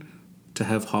profession, to to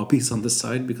have hobbies on the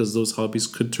side, because those hobbies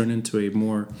could turn into a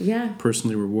more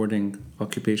personally rewarding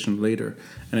occupation later.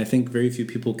 And I think very few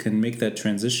people can make that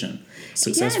transition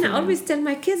successfully. And I always tell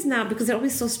my kids now, because they're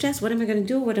always so stressed, what am I going to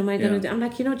do? What am I going to do? I'm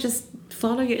like, just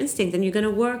follow your instinct, and you're going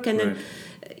to work. And then,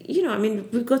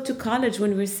 we go to college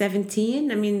when we're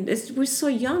 17. I mean, we're so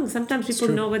young. Sometimes people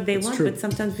know what they want, but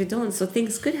sometimes we don't. So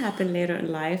things could happen later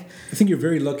in life. I think you're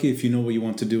very lucky if you know what you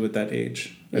want to do at that age.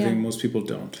 I think most people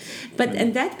don't. But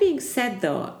and that being said,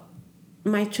 though,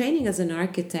 my training as an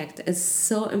architect is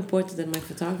so important in my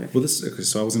photography. Well,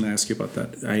 so I was going to ask you about that.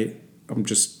 I'm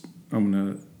going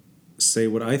to say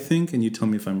what I think, and you tell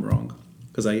me if I'm wrong,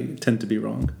 because I tend to be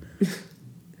wrong.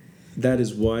 That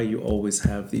is why you always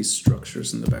have these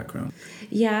structures in the background.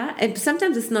 Yeah, and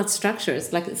sometimes it's not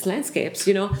structures, like it's landscapes,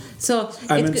 So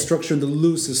I meant structure in the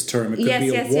loosest term. It could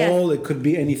be a wall, it could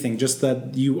be anything. Just that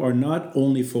you are not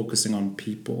only focusing on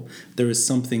people. There is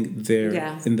something there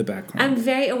in the background. I'm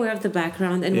very aware of the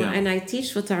background, and I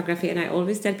teach photography, and I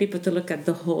always tell people to look at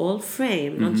the whole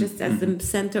frame, not just as the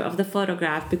center of the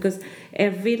photograph, because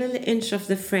every little inch of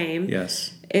the frame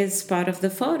is part of the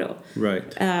photo.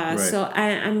 Right. So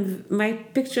my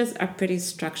pictures are pretty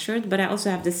structured, but I also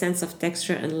have the sense of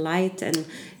texture and light, and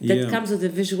that comes with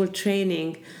the visual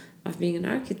training of being an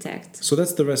architect. So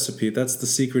that's the recipe. That's the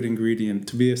secret ingredient.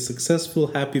 To be a successful,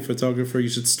 happy photographer, you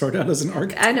should start out as an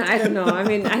architect. I don't know.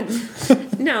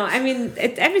 I mean,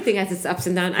 everything has its ups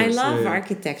and downs. I love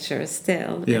architecture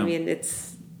still. Yeah. I mean, it's...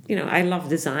 I love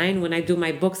design. When I do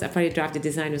my books, I probably drive the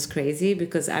designers crazy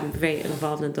because I'm very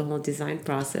involved in the whole design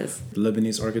process.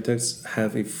 Lebanese architects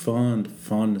have a fond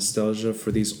nostalgia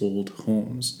for these old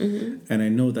homes. And I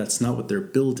know that's not what they're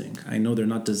building. I know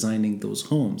they're not designing those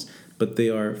homes, but they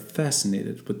are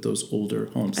fascinated with those older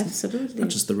homes. Absolutely. Not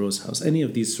just the Rose House. Any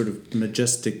of these sort of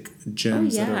majestic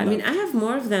gems. Oh, yeah. I mean, I have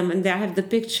more of them. And I have the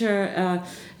picture,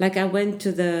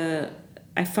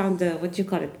 I found the, what do you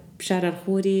call it? Shar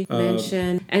al-Khoury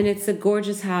mansion, and it's a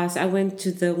gorgeous house. I went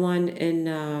to the one in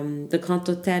the Grand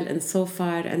Hotel in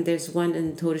Sofar, and there's one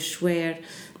in Tor Shwer.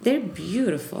 They're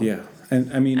beautiful. Yeah,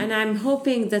 and I mean, and I'm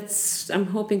hoping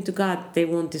to God they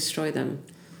won't destroy them.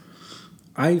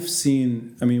 I've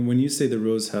seen. I mean, when you say the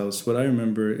Rose House, what I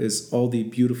remember is all the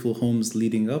beautiful homes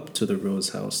leading up to the Rose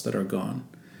House that are gone,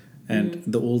 and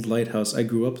the old lighthouse. I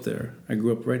grew up there. I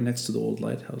grew up right next to the old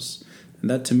lighthouse. And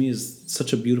that to me is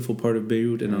such a beautiful part of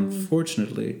Beirut. And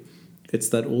unfortunately, it's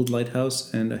that old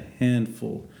lighthouse and a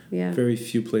handful, very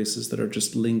few places that are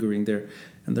just lingering there.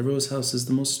 And the Rose House is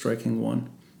the most striking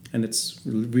one. And it's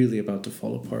really about to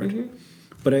fall apart.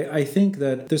 But I think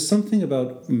that there's something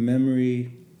about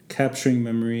memory, capturing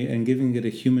memory and giving it a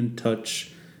human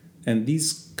touch. And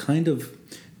these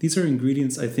are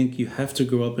ingredients I think you have to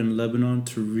grow up in Lebanon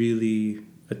to really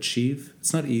achieve.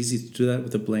 It's not easy to do that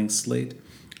with a blank slate.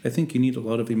 I think you need a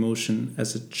lot of emotion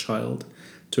as a child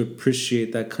to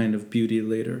appreciate that kind of beauty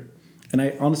later. And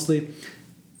I honestly,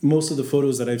 most of the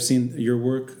photos that I've seen, your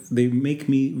work, they make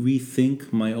me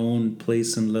rethink my own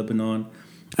place in Lebanon.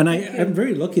 And I'm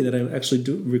very lucky that I'm actually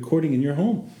recording in your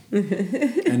home.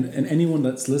 and anyone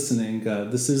that's listening,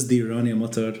 this is the Rania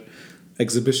Matar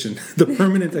exhibition, the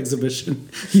permanent exhibition.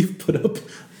 You've put up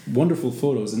wonderful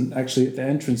photos, and actually the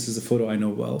entrance is a photo I know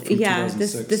well from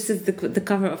 2006. This is the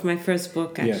cover of my first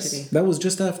book, actually. Yes, that was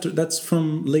just after. That's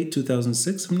from late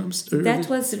 2006. That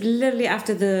was literally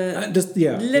after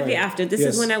after. This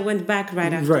is when I went back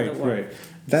right after the war. Right.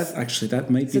 That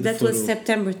might be. So that was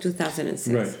September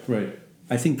 2006. Right.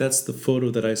 I think that's the photo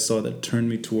that I saw that turned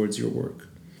me towards your work.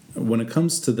 When it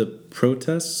comes to the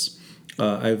protests,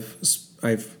 I've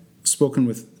spoken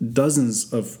with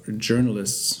dozens of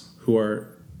journalists who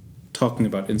are talking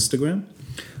about Instagram,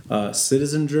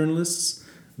 citizen journalists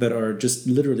that are just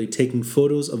literally taking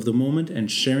photos of the moment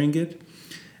and sharing it.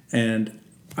 And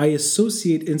I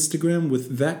associate Instagram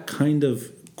with that kind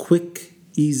of quick,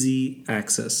 easy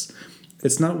access.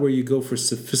 It's not where you go for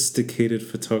sophisticated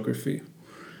photography.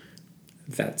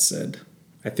 That said,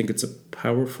 I think it's a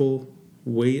powerful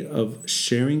way of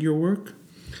sharing your work.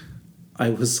 I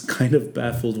was kind of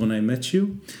baffled when I met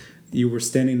you. You were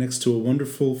standing next to a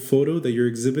wonderful photo that you're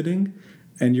exhibiting,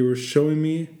 and you were showing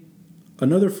me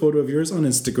another photo of yours on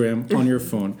Instagram on your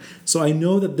phone. So I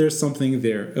know that there's something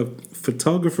there. A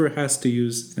photographer has to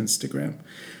use Instagram.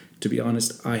 To be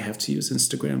honest, I have to use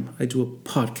Instagram. I do a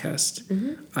podcast.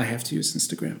 I have to use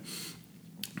Instagram.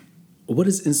 What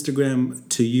is Instagram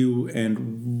to you,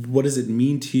 and what does it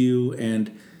mean to you?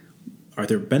 And Are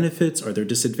there benefits? Are there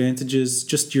disadvantages?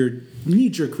 Just your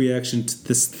knee-jerk reaction to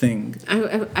this thing.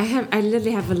 I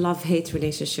literally have a love-hate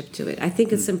relationship to it. I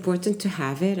think it's important to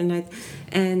have it,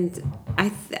 and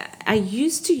I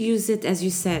used to use it, as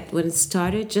you said, when it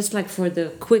started, just like for the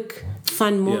quick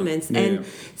fun moments. And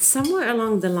somewhere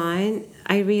along the line,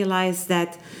 I realized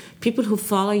that people who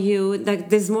follow you, like,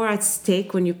 there's more at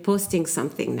stake when you're posting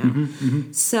something now.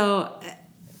 So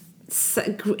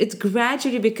it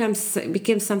gradually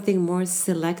became something more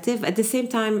selective. At the same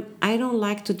time, I don't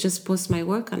like to just post my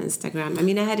work on Instagram. I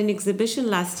mean, I had an exhibition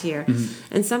last year,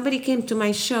 and somebody came to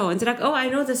my show and they're like, "Oh, I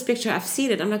know this picture. I've seen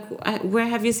it." I'm like, "Where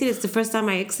have you seen it?" It's the first time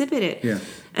I exhibited. Yeah.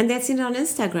 And they'd seen it on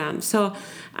Instagram. So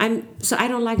I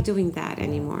don't like doing that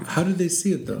anymore. How did they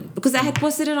see it though? Because I had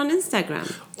posted it on Instagram.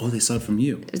 Oh, they saw it from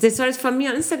you. They saw it from me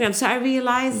on Instagram. So I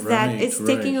realized that it's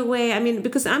taking away. I mean,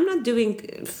 because I'm not doing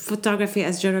photography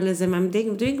as journalism. I'm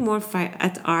doing more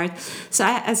at art. So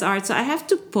I have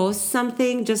to post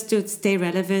something just to stay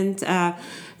relevant.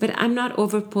 But I'm not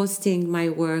over posting my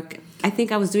work. I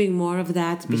think I was doing more of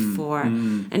that before,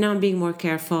 and now I'm being more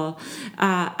careful.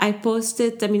 I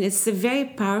posted. I mean, it's a very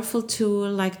powerful tool,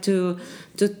 like to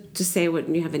say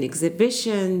when you have an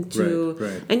exhibition,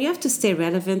 and you have to stay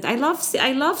relevant. I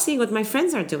love seeing what my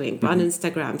friends are doing on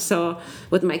Instagram. So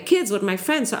with my kids, with my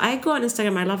friends. So I go on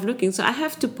Instagram. I love looking. So I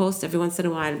have to post every once in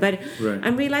a while. But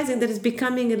I'm realizing that it's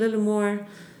becoming a little more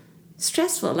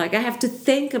stressful. Like I have to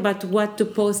think about what to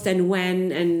post and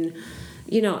when, and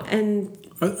and.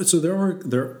 So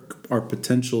there are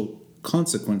potential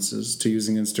consequences to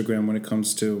using Instagram when it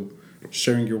comes to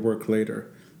sharing your work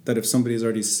later. That if somebody's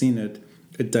already seen it,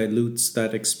 it dilutes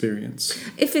that experience.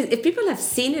 If people have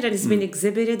seen it and it's been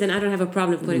exhibited, then I don't have a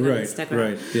problem putting it on Instagram.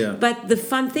 Right, yeah. But the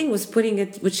fun thing was putting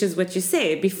it, which is what you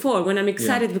say before, when I'm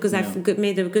excited because I've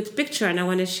made a good picture and I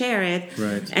want to share it.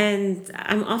 Right. And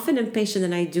I'm often impatient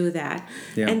and I do that.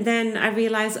 Yeah. And then I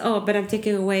realize, but I'm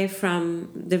taking away from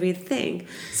the real thing.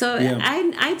 So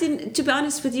I didn't, to be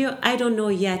honest with you, I don't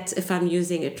know yet if I'm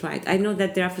using it right. I know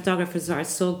that there are photographers who are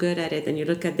so good at it, and you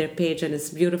look at their page and it's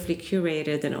beautifully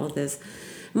curated and all this.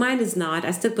 Mine is not.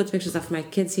 I still put pictures of my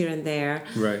kids here and there.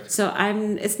 Right. So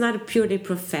it's not a purely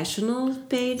professional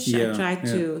page. Yeah, I try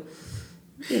to,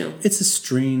 It's a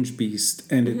strange beast,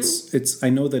 and it's. I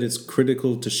know that it's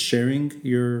critical to sharing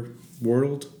your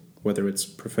world, whether it's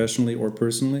professionally or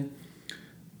personally,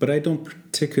 but I don't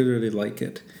particularly like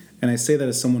it, and I say that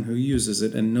as someone who uses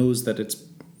it and knows that it's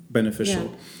beneficial.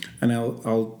 Yeah. And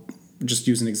I'll just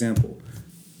use an example.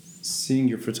 Seeing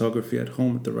your photography at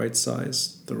home at the right size,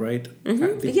 the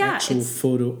actual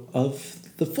photo of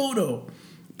the photo,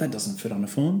 that doesn't fit on a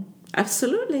phone.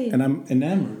 Absolutely. And I'm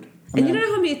enamored. And you don't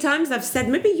know how many times I've said,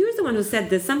 maybe you're the one who said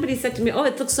this. Somebody said to me, "Oh,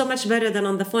 it looks so much better than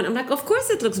on the phone." I'm like, of course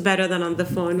it looks better than on the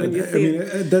phone when you see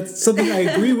it. That's something I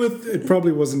agree with. It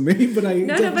probably wasn't me, but I...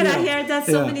 but I hear that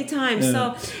so many times. Yeah. So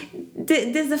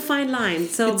there's a fine line.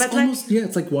 So, it's almost,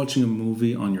 it's like watching a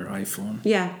movie on your iPhone.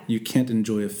 Yeah. You can't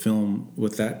enjoy a film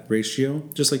with that ratio,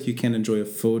 just like you can't enjoy a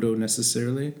photo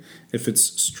necessarily if it's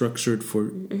structured for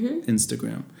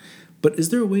Instagram. But is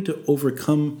there a way to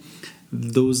overcome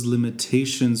those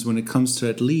limitations when it comes to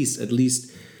at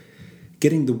least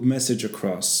getting the message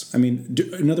across? I mean,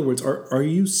 in other words, are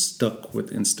you stuck with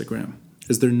Instagram?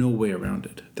 Is there no way around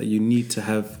it that you need to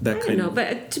have that kind of...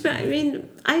 But I mean,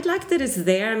 I like that it's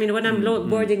there. I mean, when I'm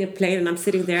boarding a plane and I'm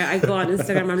sitting there, I go on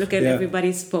Instagram, I'm looking at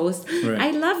everybody's post. Right. I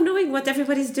love knowing what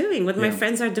everybody's doing, what my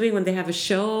friends are doing when they have a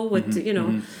show,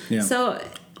 So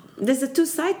there's a two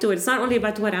side to it. It's not only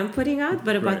about what I'm putting out,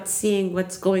 but about seeing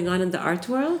what's going on in the art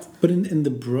world. But in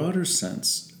the broader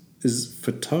sense, is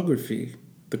photography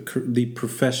the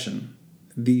profession,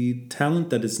 the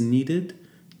talent that is needed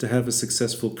to have a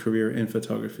successful career in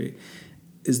photography?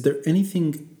 Is there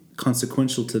anything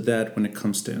consequential to that when it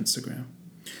comes to Instagram?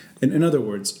 And in other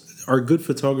words, are good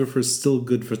photographers still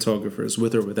good photographers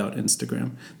with or without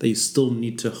Instagram? That you still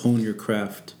need to hone your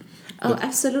craft? Oh,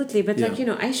 absolutely. But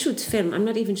I shoot film. I'm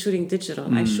not even shooting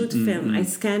digital. I shoot film. I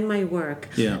scan my work.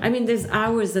 Yeah. I mean, there's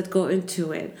hours that go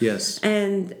into it. Yes.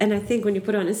 And I think when you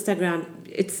put it on Instagram,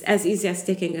 it's as easy as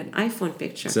taking an iPhone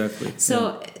picture. Exactly.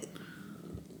 So,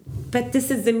 but this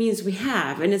is the means we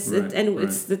have, and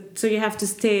so you have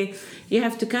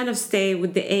to kind of stay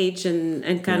with the age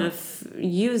and kind of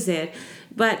use it.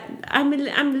 But I'm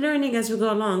learning as we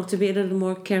go along to be a little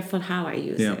more careful how I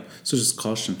use it. Yeah. So just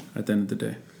caution at the end of the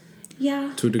day.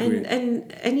 Yeah, to a degree.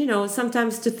 And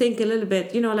sometimes to think a little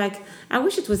bit, like I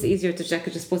wish it was easier I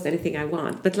could just post anything I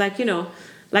want, but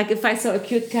Like if I saw a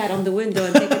cute cat on the window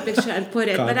and take a picture and put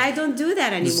it, God. but I don't do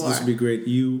that anymore. This would be great.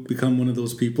 You become one of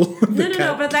those people.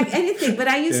 No, but like anything. But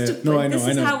I used to. No, I know.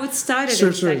 This is how it started.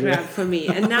 Instagram for me,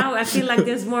 and now I feel like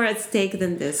there's more at stake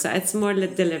than this. So it's more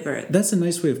deliberate. That's a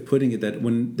nice way of putting it. That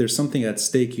when there's something at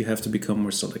stake, you have to become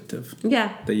more selective. Yeah.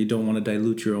 That you don't want to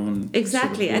dilute your own.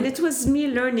 Exactly, and it was me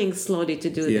learning slowly to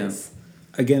do this.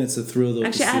 Again, it's a thrill though.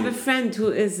 Actually, I have a friend who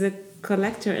is a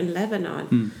collector in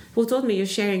Lebanon who told me you're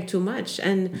sharing too much,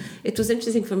 and it was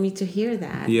interesting for me to hear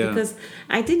that because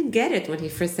I didn't get it when he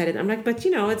first said it. I'm like, but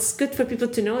it's good for people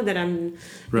to know that I'm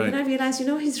right. And I realized,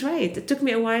 he's right. It took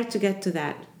me a while to get to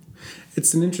that.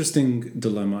 It's an interesting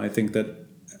dilemma, I think, that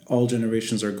all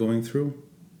generations are going through,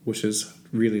 which is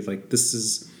really like, this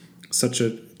is such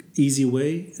a easy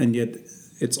way, and yet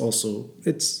it's also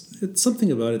it's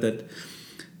something about it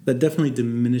that definitely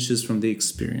diminishes from the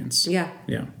experience. Yeah.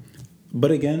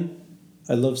 But again,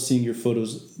 I love seeing your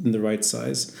photos in the right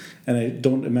size, and I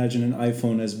don't imagine an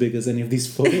iPhone as big as any of these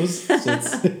photos. So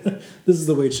this is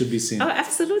the way it should be seen. Oh,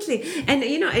 absolutely. And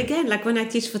again, like when I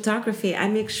teach photography, I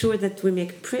make sure that we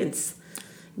make prints,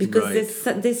 because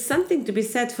there's something to be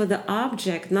said for the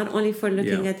object, not only for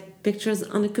looking at pictures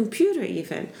on a computer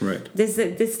even. Right.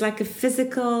 There's like a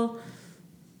physical,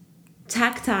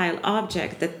 tactile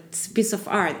object, that's piece of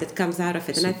art that comes out of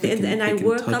it, so and I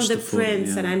work on the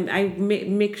prints, photo, and I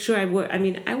make sure I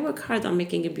work hard on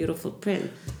making a beautiful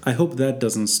print. I hope that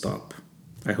doesn't stop.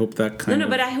 I hope that kind of...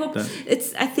 but I hope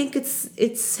I think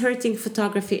it's hurting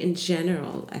photography in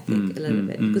general, I think, a little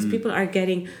bit, because people are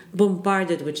getting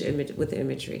bombarded with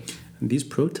imagery. And these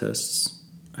protests,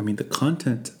 the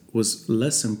content was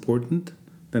less important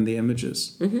than the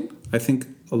images. I think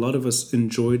a lot of us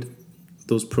enjoyed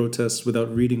those protests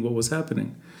without reading what was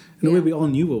happening. In a way, we all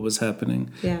knew what was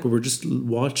happening, but we're just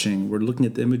watching, we're looking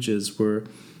at the images,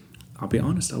 I'll be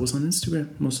honest, I was on Instagram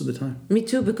most of the time. Me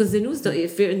too, because the news,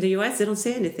 if you're in the US, they don't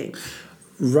say anything.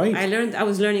 Right. I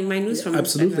was learning my news from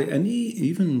absolutely. Instagram. And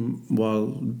even while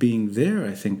being there,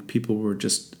 I think people were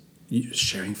just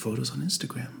sharing photos on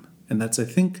Instagram. And that's, I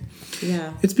think,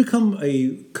 it's become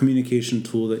a communication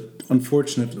tool that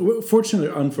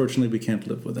unfortunately, we can't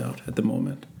live without at the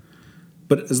moment.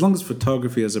 But as long as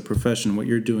photography as a profession, what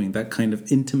you're doing, that kind of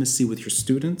intimacy with your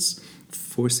students,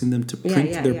 forcing them to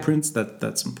print their prints,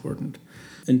 that's important.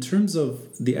 In terms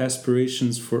of the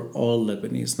aspirations for all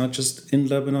Lebanese, not just in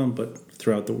Lebanon, but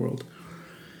throughout the world,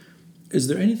 is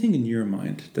there anything in your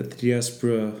mind that the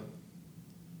diaspora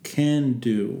can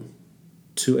do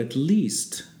to at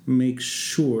least make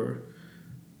sure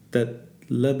that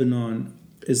Lebanon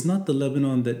is not the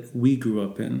Lebanon that we grew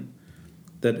up in,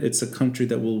 that it's a country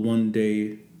that will one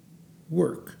day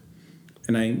work?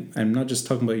 And I'm not just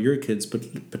talking about your kids,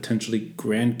 but potentially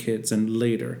grandkids and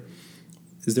later.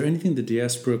 Is there anything the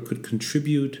diaspora could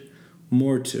contribute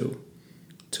more to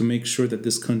make sure that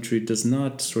this country does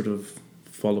not sort of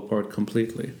fall apart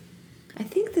completely? I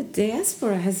think the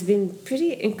diaspora has been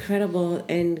pretty incredible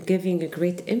in giving a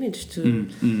great image to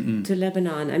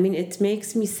Lebanon. It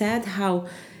makes me sad how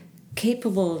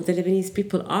capable the Lebanese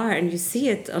people are, and you see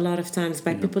it a lot of times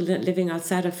by people living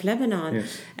outside of Lebanon,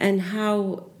 and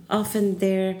how often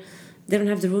they don't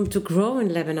have the room to grow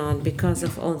in Lebanon because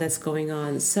of all that's going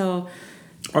on. So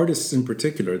artists in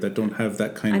particular that don't have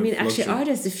that kind of luxury. Actually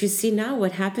artists, if you see now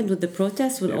what happened with the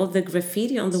protests, with all the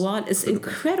graffiti on the wall, it's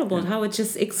incredible how it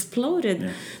just exploded.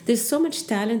 There's so much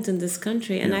talent in this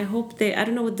country, and I hope I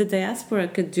don't know what the diaspora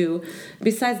could do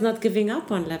besides not giving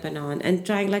up on Lebanon and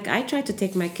trying, like I try to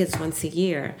take my kids once a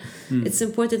year. It's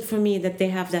important for me that they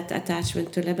have that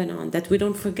attachment to Lebanon, that we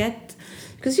don't forget.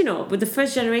 Because, with the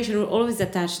first generation, we're always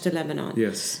attached to Lebanon.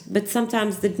 Yes. But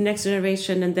sometimes the next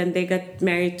generation, and then they get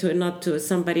married to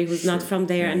somebody who's not from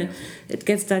there, and it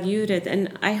gets diluted.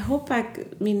 And I hope my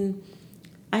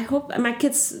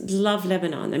kids love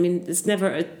Lebanon. It's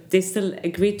never, they still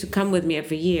agree to come with me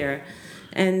every year.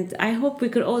 And I hope we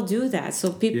could all do that,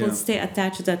 so people stay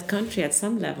attached to that country at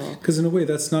some level. Because in a way,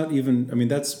 that's not even,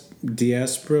 that's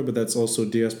diaspora, but that's also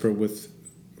diaspora with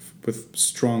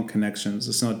strong connections.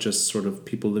 It's not just sort of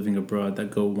people living abroad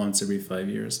that go once every 5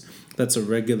 years. That's a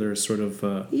regular sort of...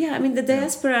 the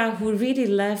diaspora who really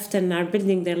left and are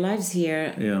building their lives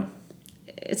here...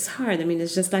 It's hard.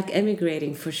 It's just like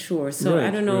emigrating for sure. So I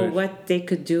don't know what they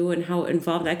could do and how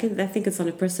involved. I think it's on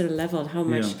a personal level how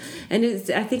much, and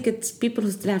I think it's people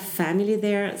who still have family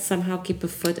there somehow keep a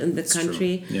foot in the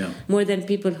country more than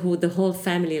people who the whole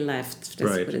family left.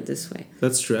 Let's put it this way.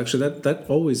 That's true. Actually, that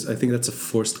always, I think that's a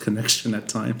forced connection at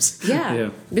times.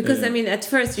 Because at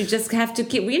first you just have to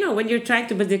keep. When you're trying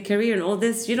to build a career and all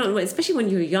this, you don't. Especially when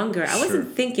you're younger. I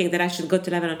wasn't thinking that I should go to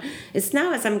Lebanon. It's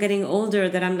now as I'm getting older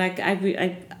that I'm like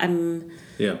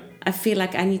Yeah. I feel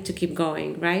like I need to keep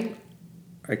going, right?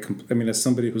 I mean, as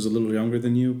somebody who's a little younger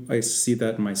than you, I see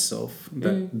that in myself.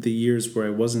 That the years where I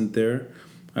wasn't there,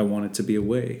 I wanted to be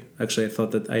away. Actually, I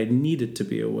thought that I needed to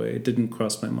be away. It didn't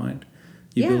cross my mind.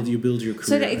 You build your career.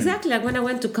 So exactly, like when I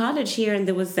went to college here, and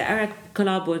there was the Arab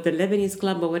club or the Lebanese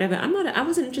club or whatever. I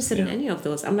wasn't interested in any of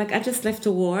those. I'm like, I just left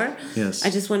a war. Yes. I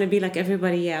just want to be like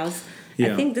everybody else.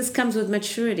 Yeah. I think this comes with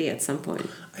maturity at some point.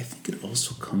 I think it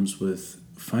also comes with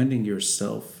finding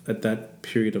yourself at that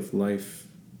period of life.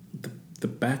 The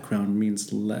background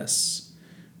means less.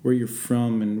 Where you're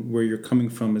from and where you're coming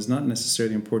from is not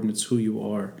necessarily important. It's who you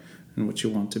are and what you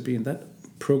want to be. And that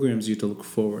programs you to look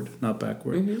forward, not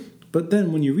backward. Mm-hmm. But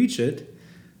then when you reach it,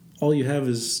 all you have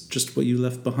is just what you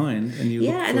left behind, and you look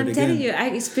for it again. Yeah, and I'm telling you, I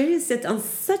experienced it on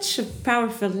such a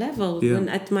powerful level when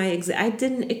at my I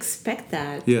didn't expect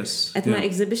that. Yes. At my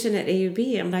exhibition at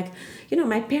AUB, I'm like,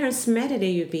 my parents met at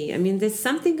AUB. I mean, there's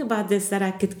something about this that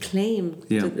I could claim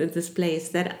to this place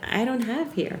that I don't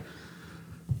have here.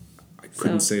 I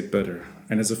couldn't say it better.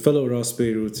 And as a fellow Ras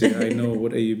Beiruti, I know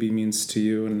what AUB means to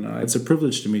you, and it's a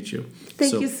privilege to meet you.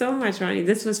 Thank you so much, Rani.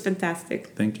 This was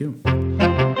fantastic. Thank you.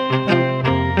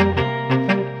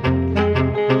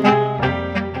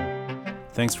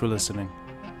 Thanks for listening,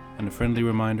 and a friendly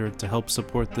reminder to help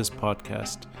support this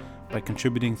podcast by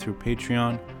contributing through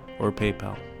Patreon or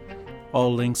PayPal.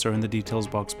 All links are in the details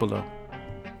box below.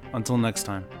 Until next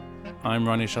time, I'm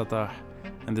Rania Shatah,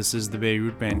 and this is the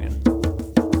Beirut Banyan.